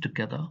rotations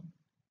together,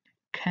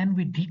 can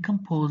we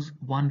decompose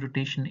one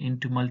rotation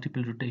into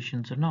multiple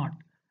rotations or not?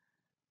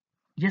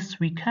 Yes,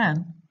 we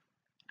can,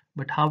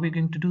 but how are we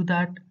going to do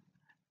that?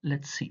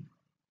 Let's see.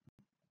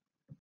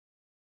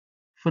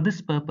 For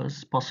this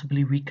purpose,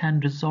 possibly we can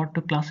resort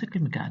to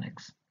classical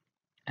mechanics,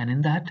 and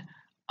in that,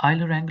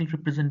 Euler Angle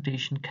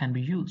Representation can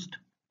be used.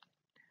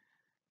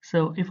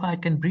 So if I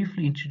can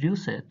briefly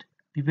introduce it,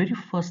 the very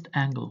first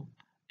angle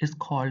is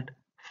called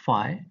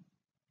phi,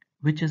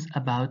 which is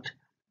about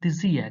the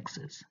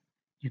z-axis.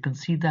 You can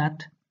see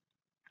that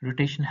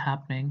rotation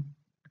happening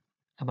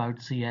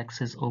about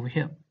z-axis over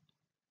here.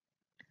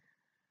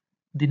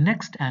 The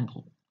next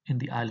angle in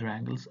the Euler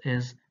angles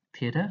is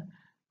theta,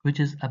 which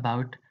is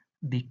about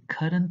the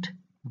current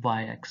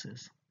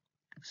y-axis.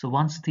 So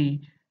once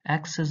the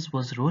axis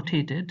was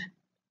rotated,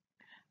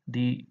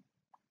 the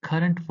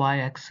current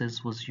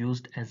y-axis was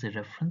used as a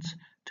reference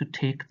to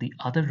take the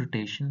other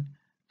rotation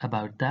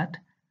about that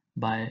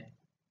by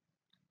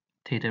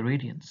theta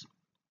radians.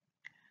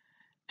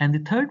 And the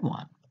third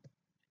one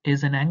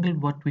is an angle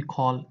what we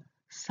call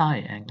psi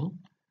angle,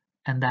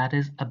 and that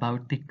is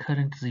about the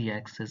current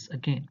z-axis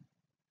again.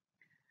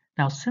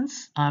 Now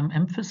since I'm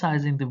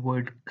emphasizing the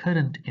word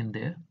current in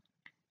there,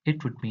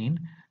 it would mean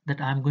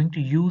that I'm going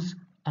to use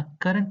a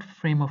current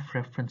frame of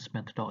reference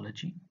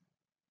methodology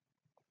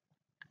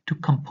to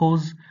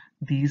compose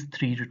these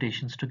 3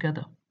 rotations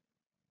together.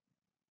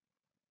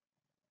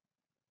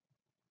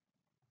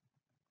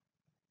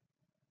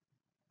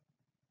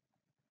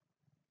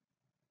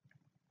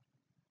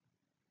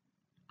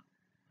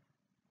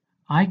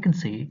 I can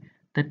say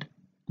that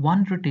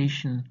one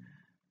rotation,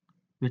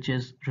 which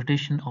is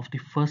rotation of the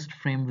first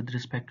frame with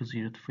respect to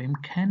 0th frame,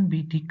 can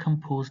be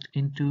decomposed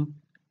into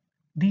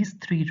these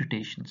 3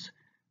 rotations.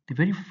 The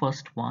very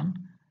first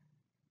one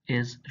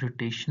is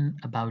rotation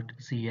about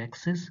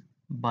z-axis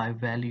by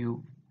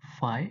value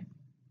phi,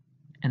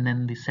 and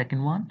then the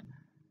second one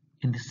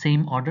in the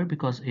same order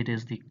because it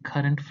is the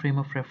current frame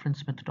of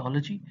reference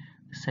methodology.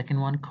 The second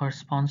one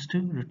corresponds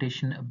to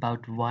rotation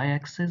about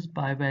y-axis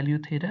by value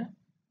theta,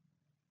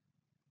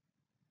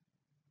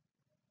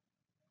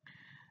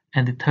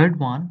 and the third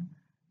one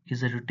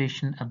is a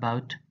rotation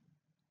about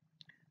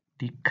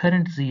the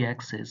current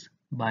z-axis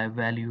by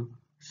value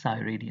psi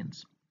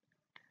radians.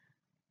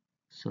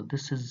 So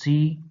this is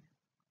z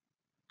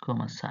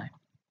comma psi.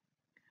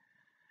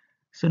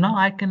 So now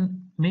I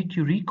can make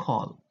you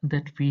recall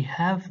that we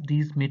have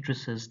these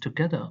matrices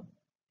together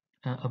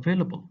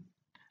available.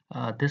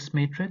 This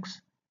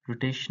matrix,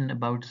 rotation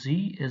about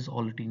z, is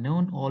already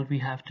known. All we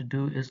have to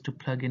do is to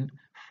plug in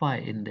phi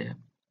in there.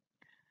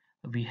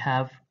 We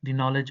have the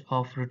knowledge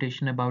of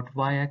rotation about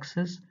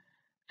y-axis,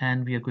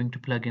 and we are going to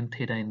plug in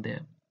theta in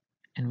there.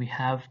 And we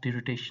have the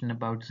rotation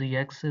about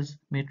z-axis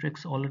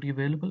matrix already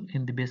available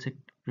in the basic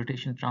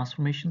rotation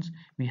transformations.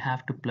 We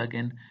have to plug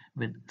in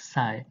with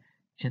psi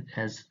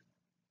as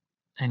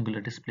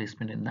angular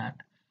displacement in that.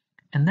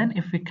 And then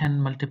if we can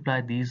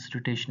multiply these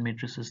rotation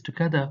matrices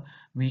together,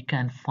 we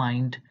can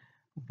find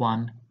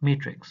one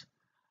matrix.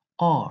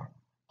 Or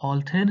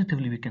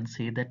alternatively, we can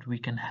say that we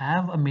can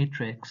have a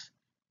matrix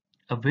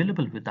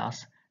available with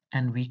us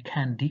and we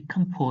can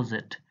decompose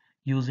it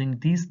using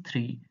these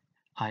 3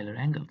 Euler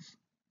angles.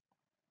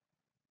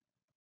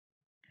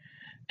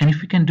 And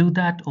if we can do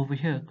that over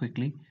here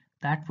quickly,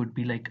 that would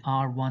be like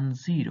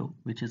R10,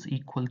 which is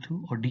equal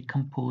to or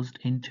decomposed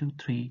into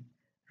 3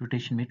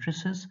 rotation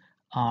matrices,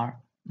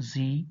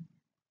 Rz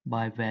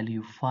by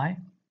value phi,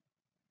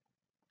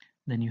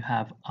 then you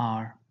have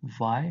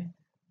Ry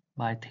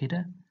by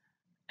theta,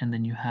 and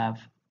then you have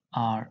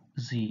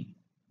Rz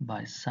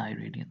by psi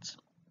radians.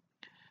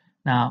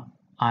 Now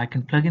I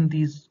can plug in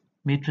these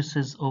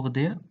matrices over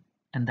there,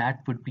 and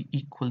that would be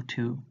equal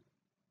to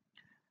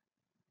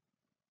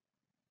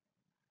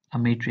a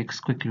matrix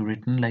quickly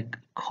written like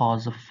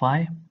cos of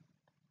phi,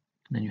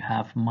 then you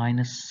have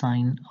minus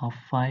sine of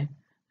phi,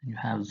 then you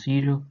have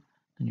 0,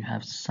 then you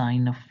have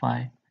sine of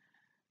phi,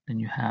 then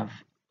you have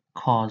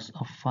cos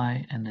of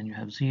phi, and then you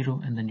have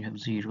 0, and then you have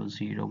 0,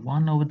 0,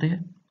 1 over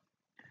there.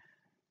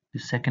 The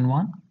second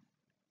one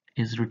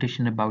is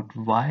rotation about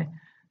y,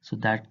 so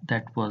that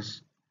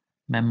was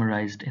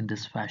memorized in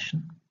this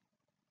fashion.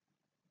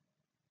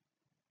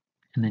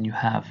 And then you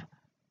have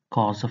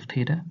cos of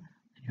theta,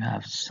 you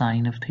have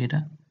sine of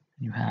theta,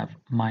 you have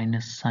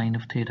minus sine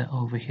of theta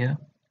over here,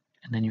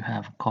 and then you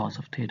have cos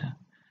of theta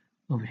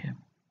over here.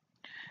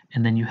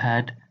 And then you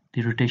had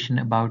the rotation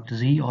about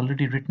z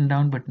already written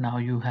down, but now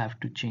you have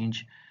to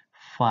change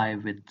phi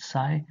with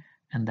psi,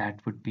 and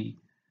that would be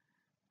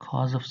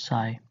cos of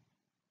psi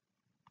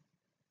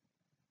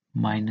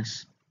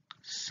minus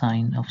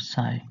sine of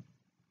psi,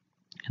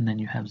 and then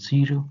you have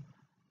 0,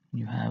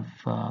 you have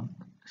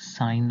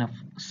sine of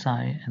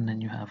psi, and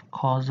then you have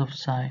cos of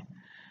psi,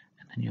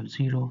 and then you have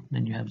 0,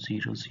 then you have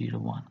 0, 0,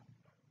 1.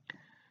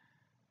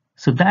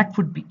 So that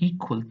would be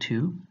equal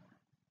to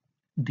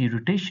the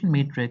rotation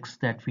matrix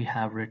that we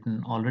have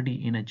written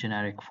already in a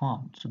generic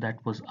form. So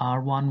that was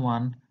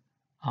R11,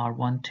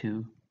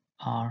 R12,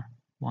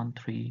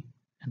 R13,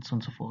 and so on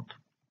and so forth.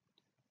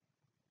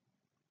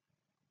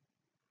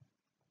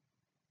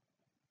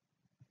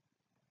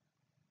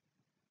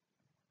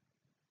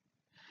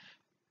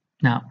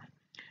 Now,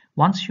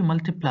 once you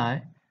multiply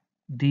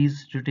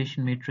these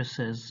rotation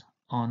matrices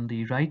on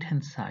the right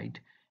hand side,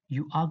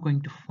 you are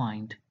going to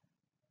find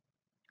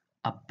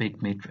a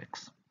big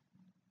matrix.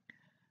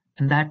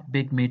 And that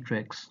big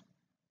matrix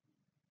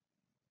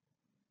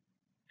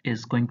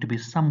is going to be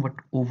somewhat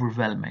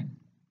overwhelming.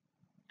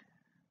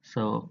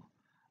 So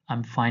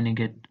I'm finding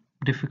it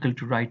difficult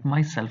to write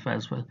myself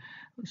as well.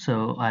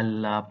 So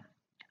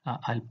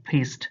I'll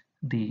paste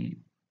the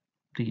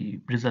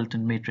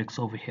resultant matrix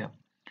over here.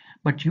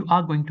 But you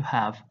are going to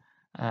have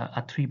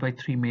a 3 by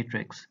 3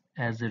 matrix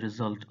as a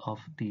result of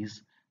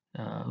these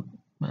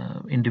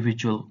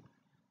individual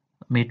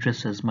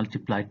matrices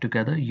multiplied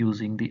together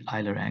using the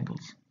Euler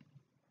angles.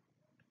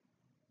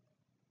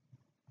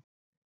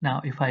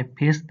 Now, if I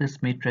paste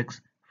this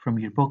matrix from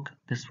your book,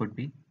 this would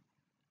be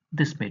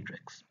this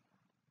matrix.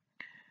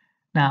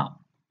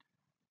 Now,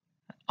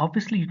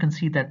 obviously you can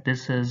see that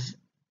this is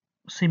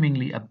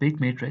seemingly a big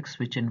matrix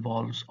which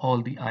involves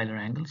all the Euler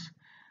angles,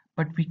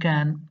 but we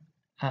can,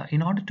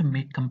 in order to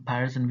make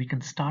comparison, we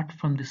can start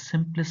from the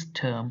simplest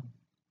term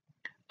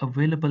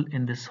available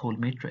in this whole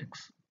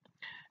matrix,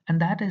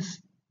 and that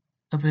is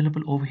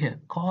available over here,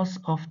 cos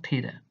of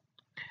theta.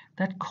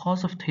 That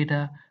cos of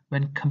theta,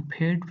 when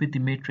compared with the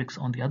matrix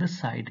on the other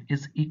side,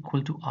 is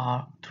equal to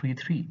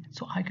R33.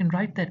 So I can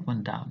write that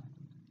one down,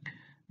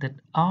 that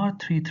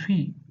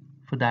R33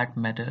 for that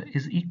matter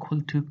is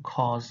equal to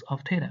cos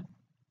of theta,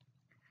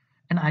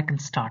 and I can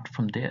start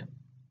from there.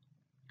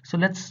 So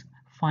let's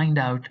find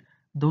out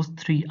those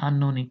three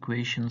unknown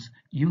equations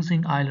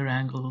using Euler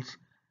angles,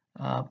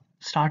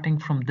 starting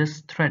from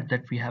this thread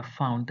that we have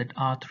found that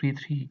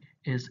R33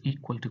 is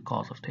equal to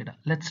cos of theta.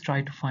 Let's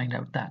try to find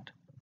out that.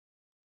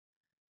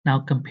 Now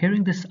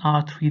comparing this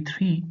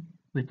R33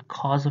 with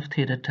cos of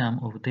theta term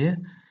over there,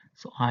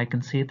 so I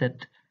can say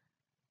that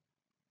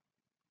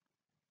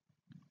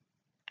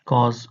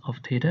cos of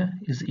theta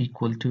is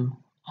equal to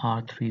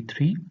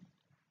R33,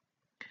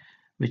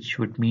 which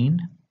would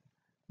mean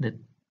that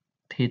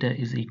theta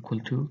is equal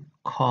to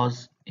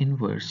cos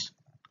inverse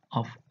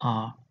of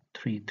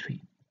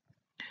R33.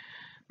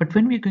 But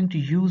when we're going to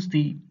use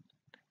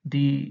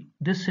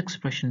this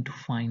expression to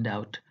find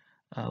out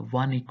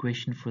one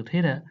equation for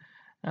theta,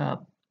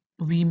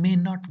 we may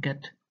not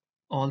get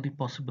all the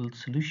possible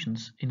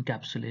solutions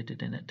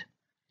encapsulated in it.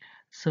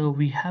 So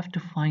we have to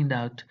find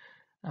out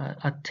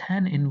a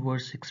tan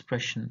inverse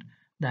expression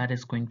that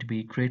is going to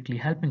be greatly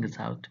helping us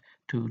out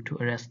to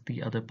arrest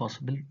the other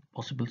possible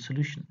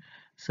solution.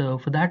 So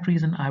for that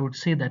reason, I would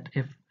say that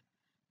if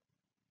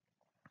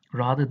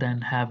rather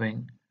than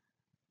having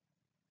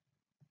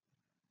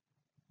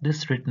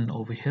this written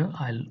over here,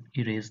 I'll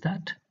erase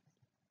that.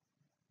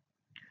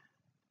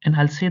 And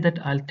I'll say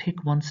that I'll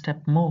take one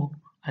step more.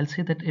 I'll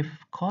say that if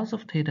cos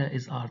of theta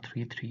is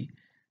R33,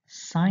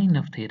 sine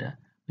of theta,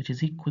 which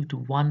is equal to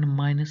 1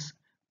 minus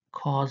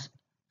cos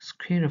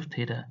square of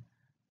theta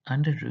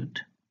under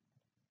root,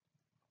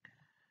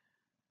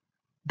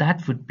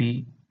 that would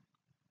be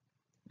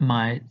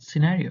my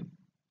scenario.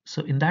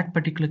 So in that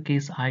particular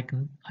case, I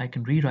can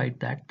rewrite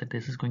that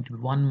this is going to be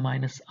 1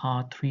 minus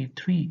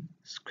R33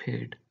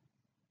 squared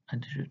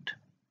under root.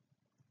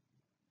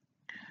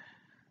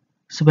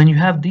 So when you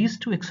have these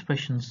two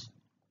expressions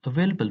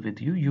available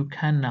with you, you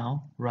can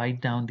now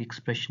write down the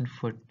expression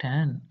for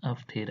tan of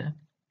theta,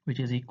 which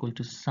is equal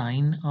to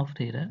sine of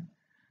theta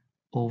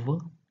over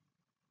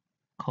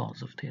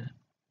cos of theta.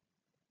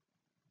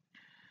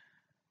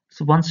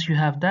 So once you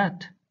have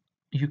that,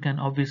 you can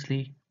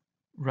obviously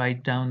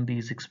write down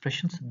these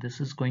expressions.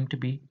 This is going to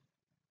be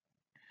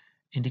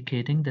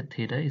indicating that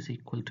theta is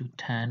equal to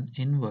tan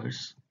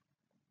inverse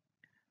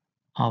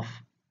of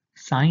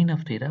sine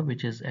of theta,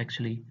 which is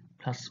actually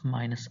plus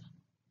minus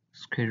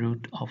square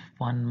root of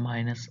 1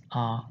 minus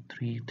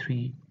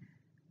R33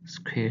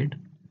 squared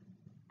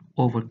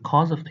over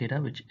cos of theta,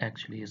 which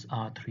actually is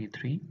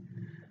R33.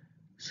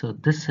 So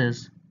this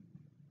is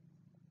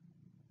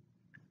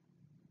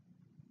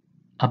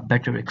a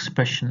better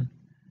expression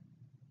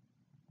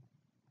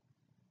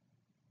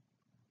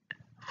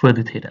for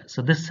the theta.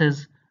 So this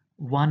is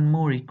one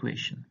more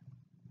equation.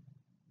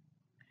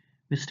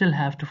 We still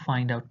have to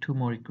find out two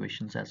more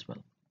equations as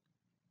well.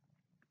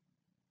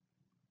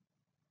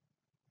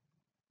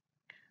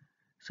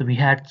 So we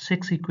had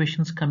 6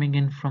 equations coming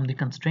in from the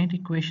constraint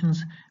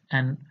equations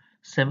and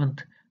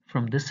 7th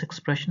from this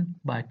expression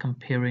by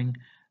comparing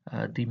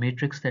the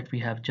matrix that we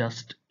have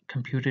just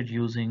computed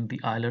using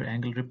the Euler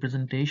Angle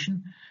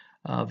Representation.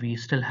 We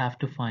still have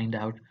to find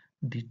out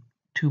the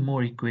 2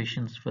 more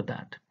equations for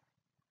that.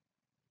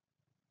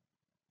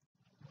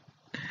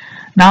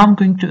 Now I'm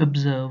going to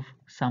observe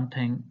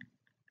something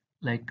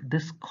like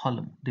this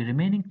column, the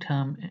remaining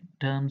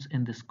terms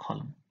in this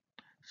column.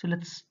 So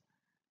let's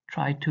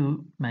try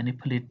to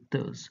manipulate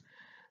those.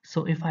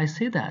 So if I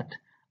say that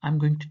I'm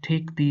going to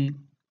take the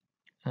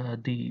uh,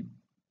 the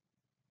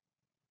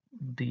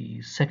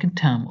the second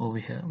term over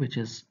here, which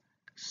is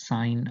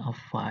sine of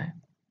phi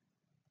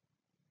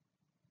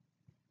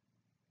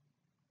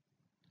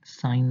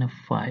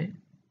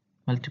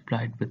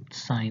multiplied with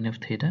sine of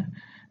theta,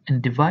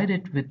 and divide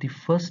it with the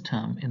first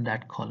term in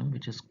that column,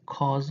 which is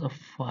cos of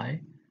phi,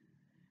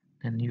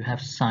 then you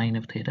have sine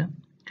of theta.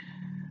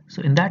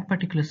 So in that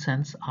particular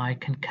sense, I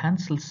can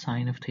cancel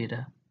sine of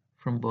theta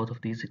from both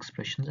of these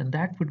expressions, and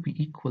that would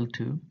be equal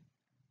to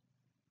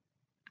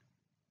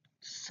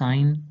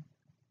sine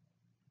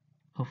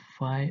of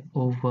phi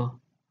over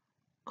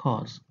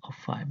cos of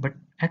phi. But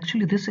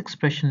actually this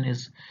expression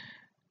is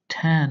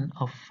tan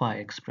of phi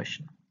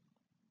expression.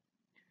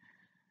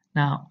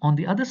 Now on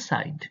the other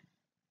side,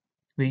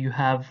 where you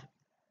have,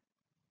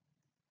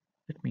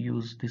 let me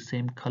use the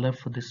same color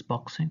for this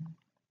boxing,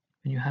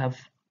 when you have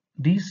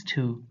these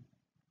two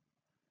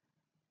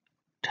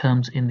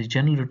terms in the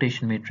general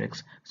rotation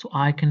matrix, so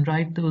I can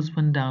write those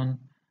one down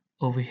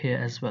over here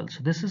as well.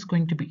 So this is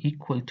going to be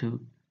equal to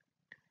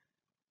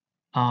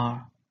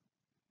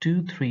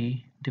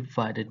R23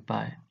 divided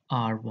by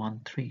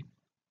R13,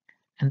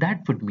 and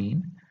that would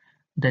mean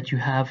that you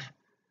have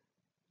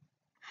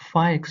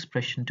phi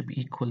expression to be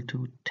equal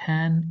to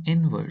tan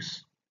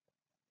inverse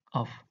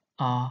of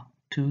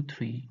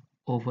R23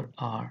 over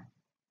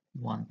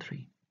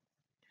R13.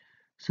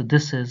 So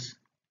this is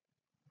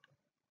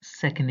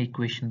second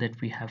equation that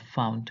we have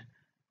found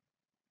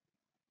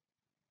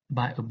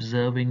by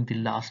observing the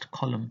last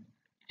column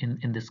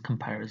in this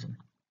comparison.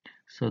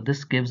 So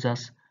this gives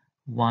us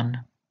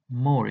one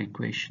more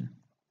equation.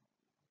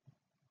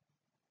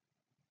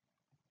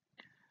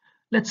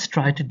 Let's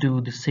try to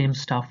do the same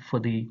stuff for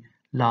the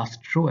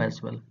last row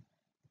as well.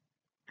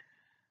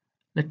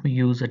 Let me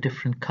use a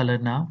different color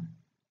now.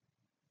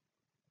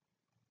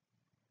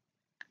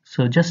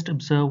 So just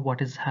observe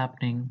what is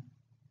happening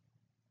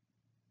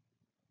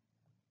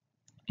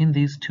in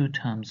these two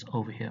terms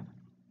over here.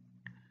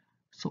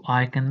 So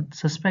I can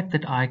suspect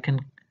that I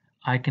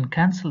can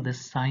cancel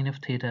this sine of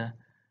theta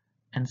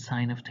and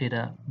sine of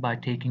theta by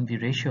taking the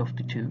ratio of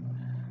the two.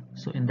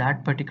 So in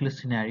that particular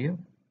scenario,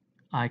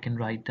 I can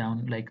write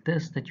down like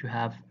this, that you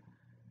have,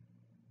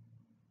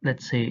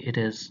 let's say it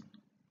is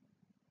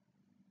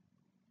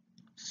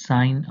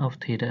sine of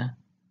theta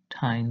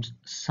times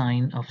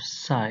sine of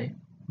psi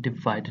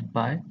divided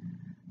by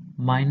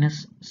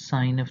minus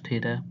sine of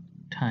theta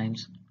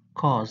times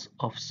cos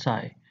of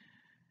psi.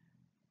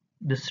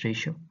 This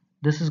ratio,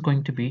 this is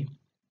going to be,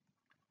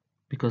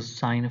 because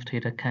sine of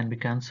theta can be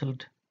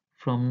cancelled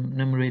from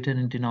numerator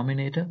and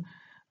denominator,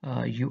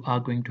 you are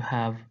going to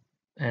have,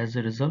 as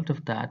a result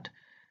of that,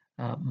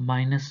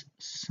 minus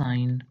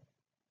sine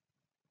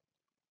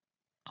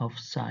of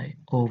psi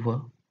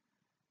over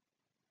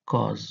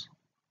cos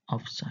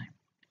of psi,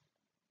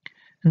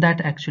 and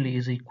that actually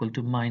is equal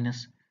to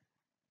minus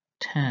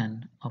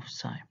tan of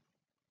psi.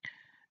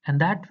 And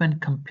that, when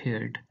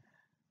compared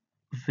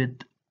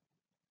with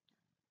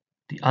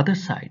the other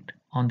side,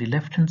 on the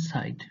left hand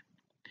side,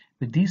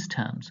 with these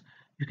terms,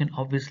 you can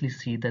obviously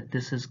see that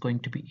this is going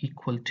to be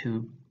equal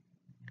to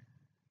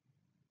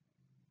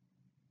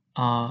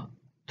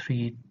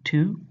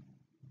R32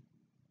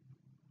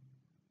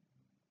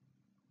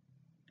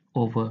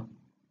 over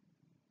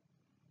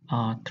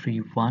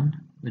R31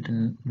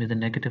 with a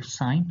negative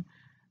sign,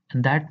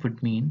 and that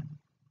would mean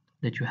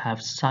that you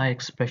have psi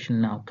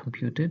expression now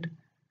computed,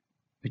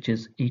 which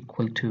is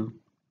equal to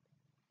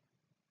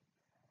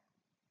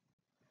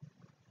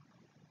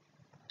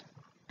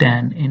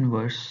tan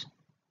inverse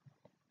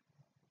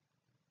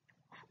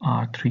of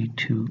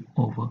R32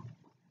 over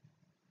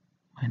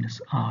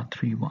minus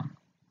R31.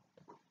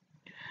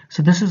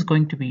 So this is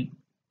going to be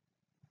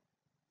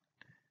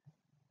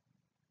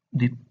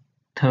the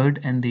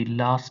third and the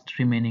last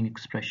remaining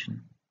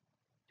expression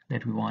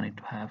that we wanted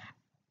to have.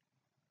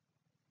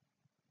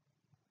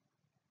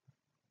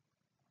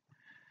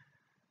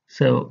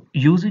 So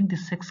using the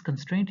 6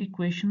 constraint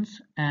equations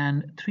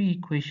and 3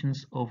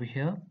 equations over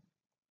here,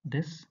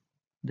 this,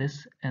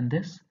 and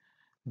this,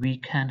 we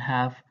can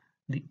have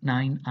the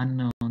 9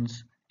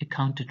 unknowns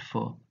accounted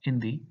for in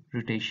the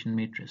rotation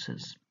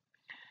matrices.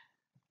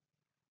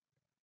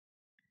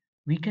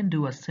 We can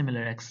do a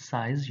similar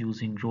exercise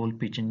using roll,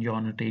 pitch, and yaw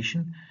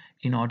notation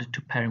in order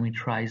to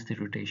parameterize the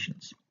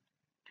rotations,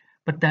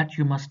 but that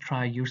you must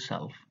try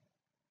yourself.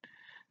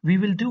 We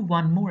will do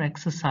one more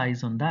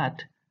exercise on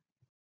that,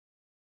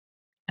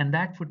 and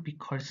that would be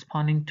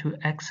corresponding to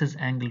axis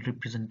angle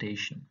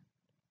representation.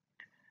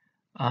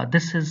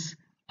 This is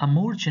a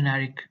more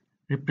generic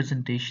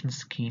representation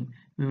scheme.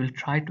 We will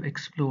try to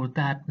explore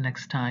that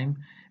next time,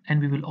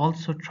 and we will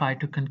also try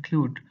to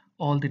conclude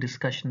all the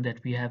discussion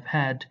that we have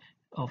had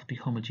of the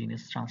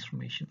homogeneous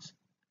transformations.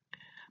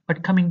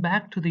 But coming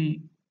back to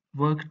the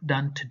work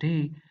done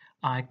today,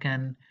 I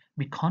can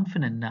be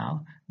confident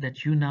now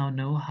that you now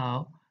know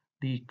how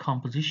the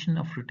composition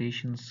of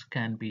rotations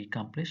can be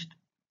accomplished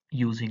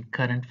using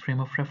current frame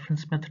of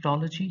reference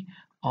methodology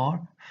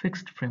or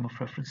fixed frame of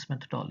reference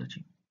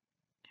methodology.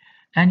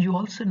 And you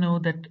also know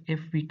that if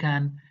we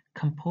can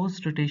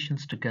compose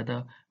rotations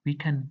together, we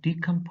can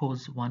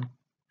decompose one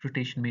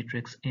rotation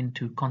matrix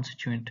into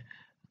constituent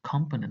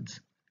components.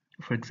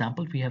 For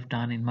example, we have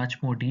done in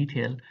much more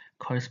detail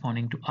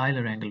corresponding to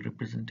Euler Angle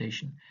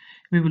Representation.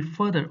 We will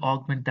further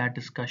augment that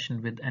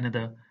discussion with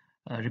another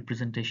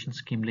representation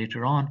scheme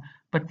later on,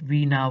 but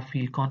we now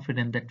feel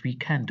confident that we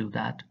can do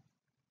that.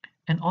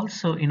 And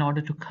also, in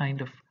order to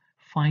kind of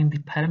find the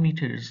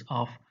parameters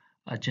of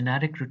a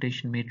generic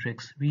rotation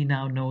matrix, we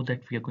now know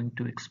that we are going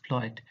to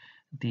exploit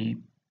the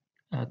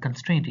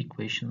constraint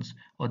equations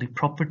or the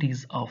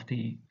properties of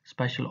the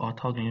special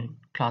orthogonal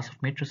class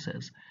of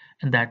matrices,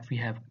 and that we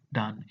have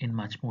done in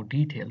much more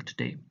detail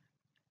today.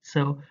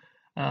 So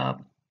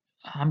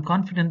I'm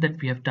confident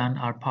that we have done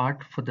our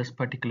part for this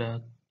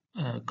particular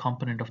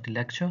component of the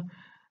lecture,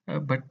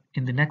 but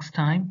in the next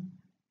time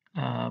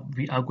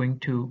we are going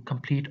to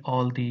complete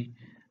all the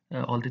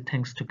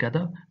things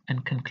together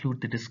and conclude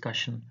the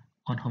discussion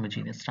on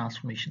homogeneous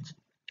transformations.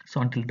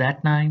 So until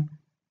that time,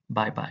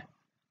 bye bye.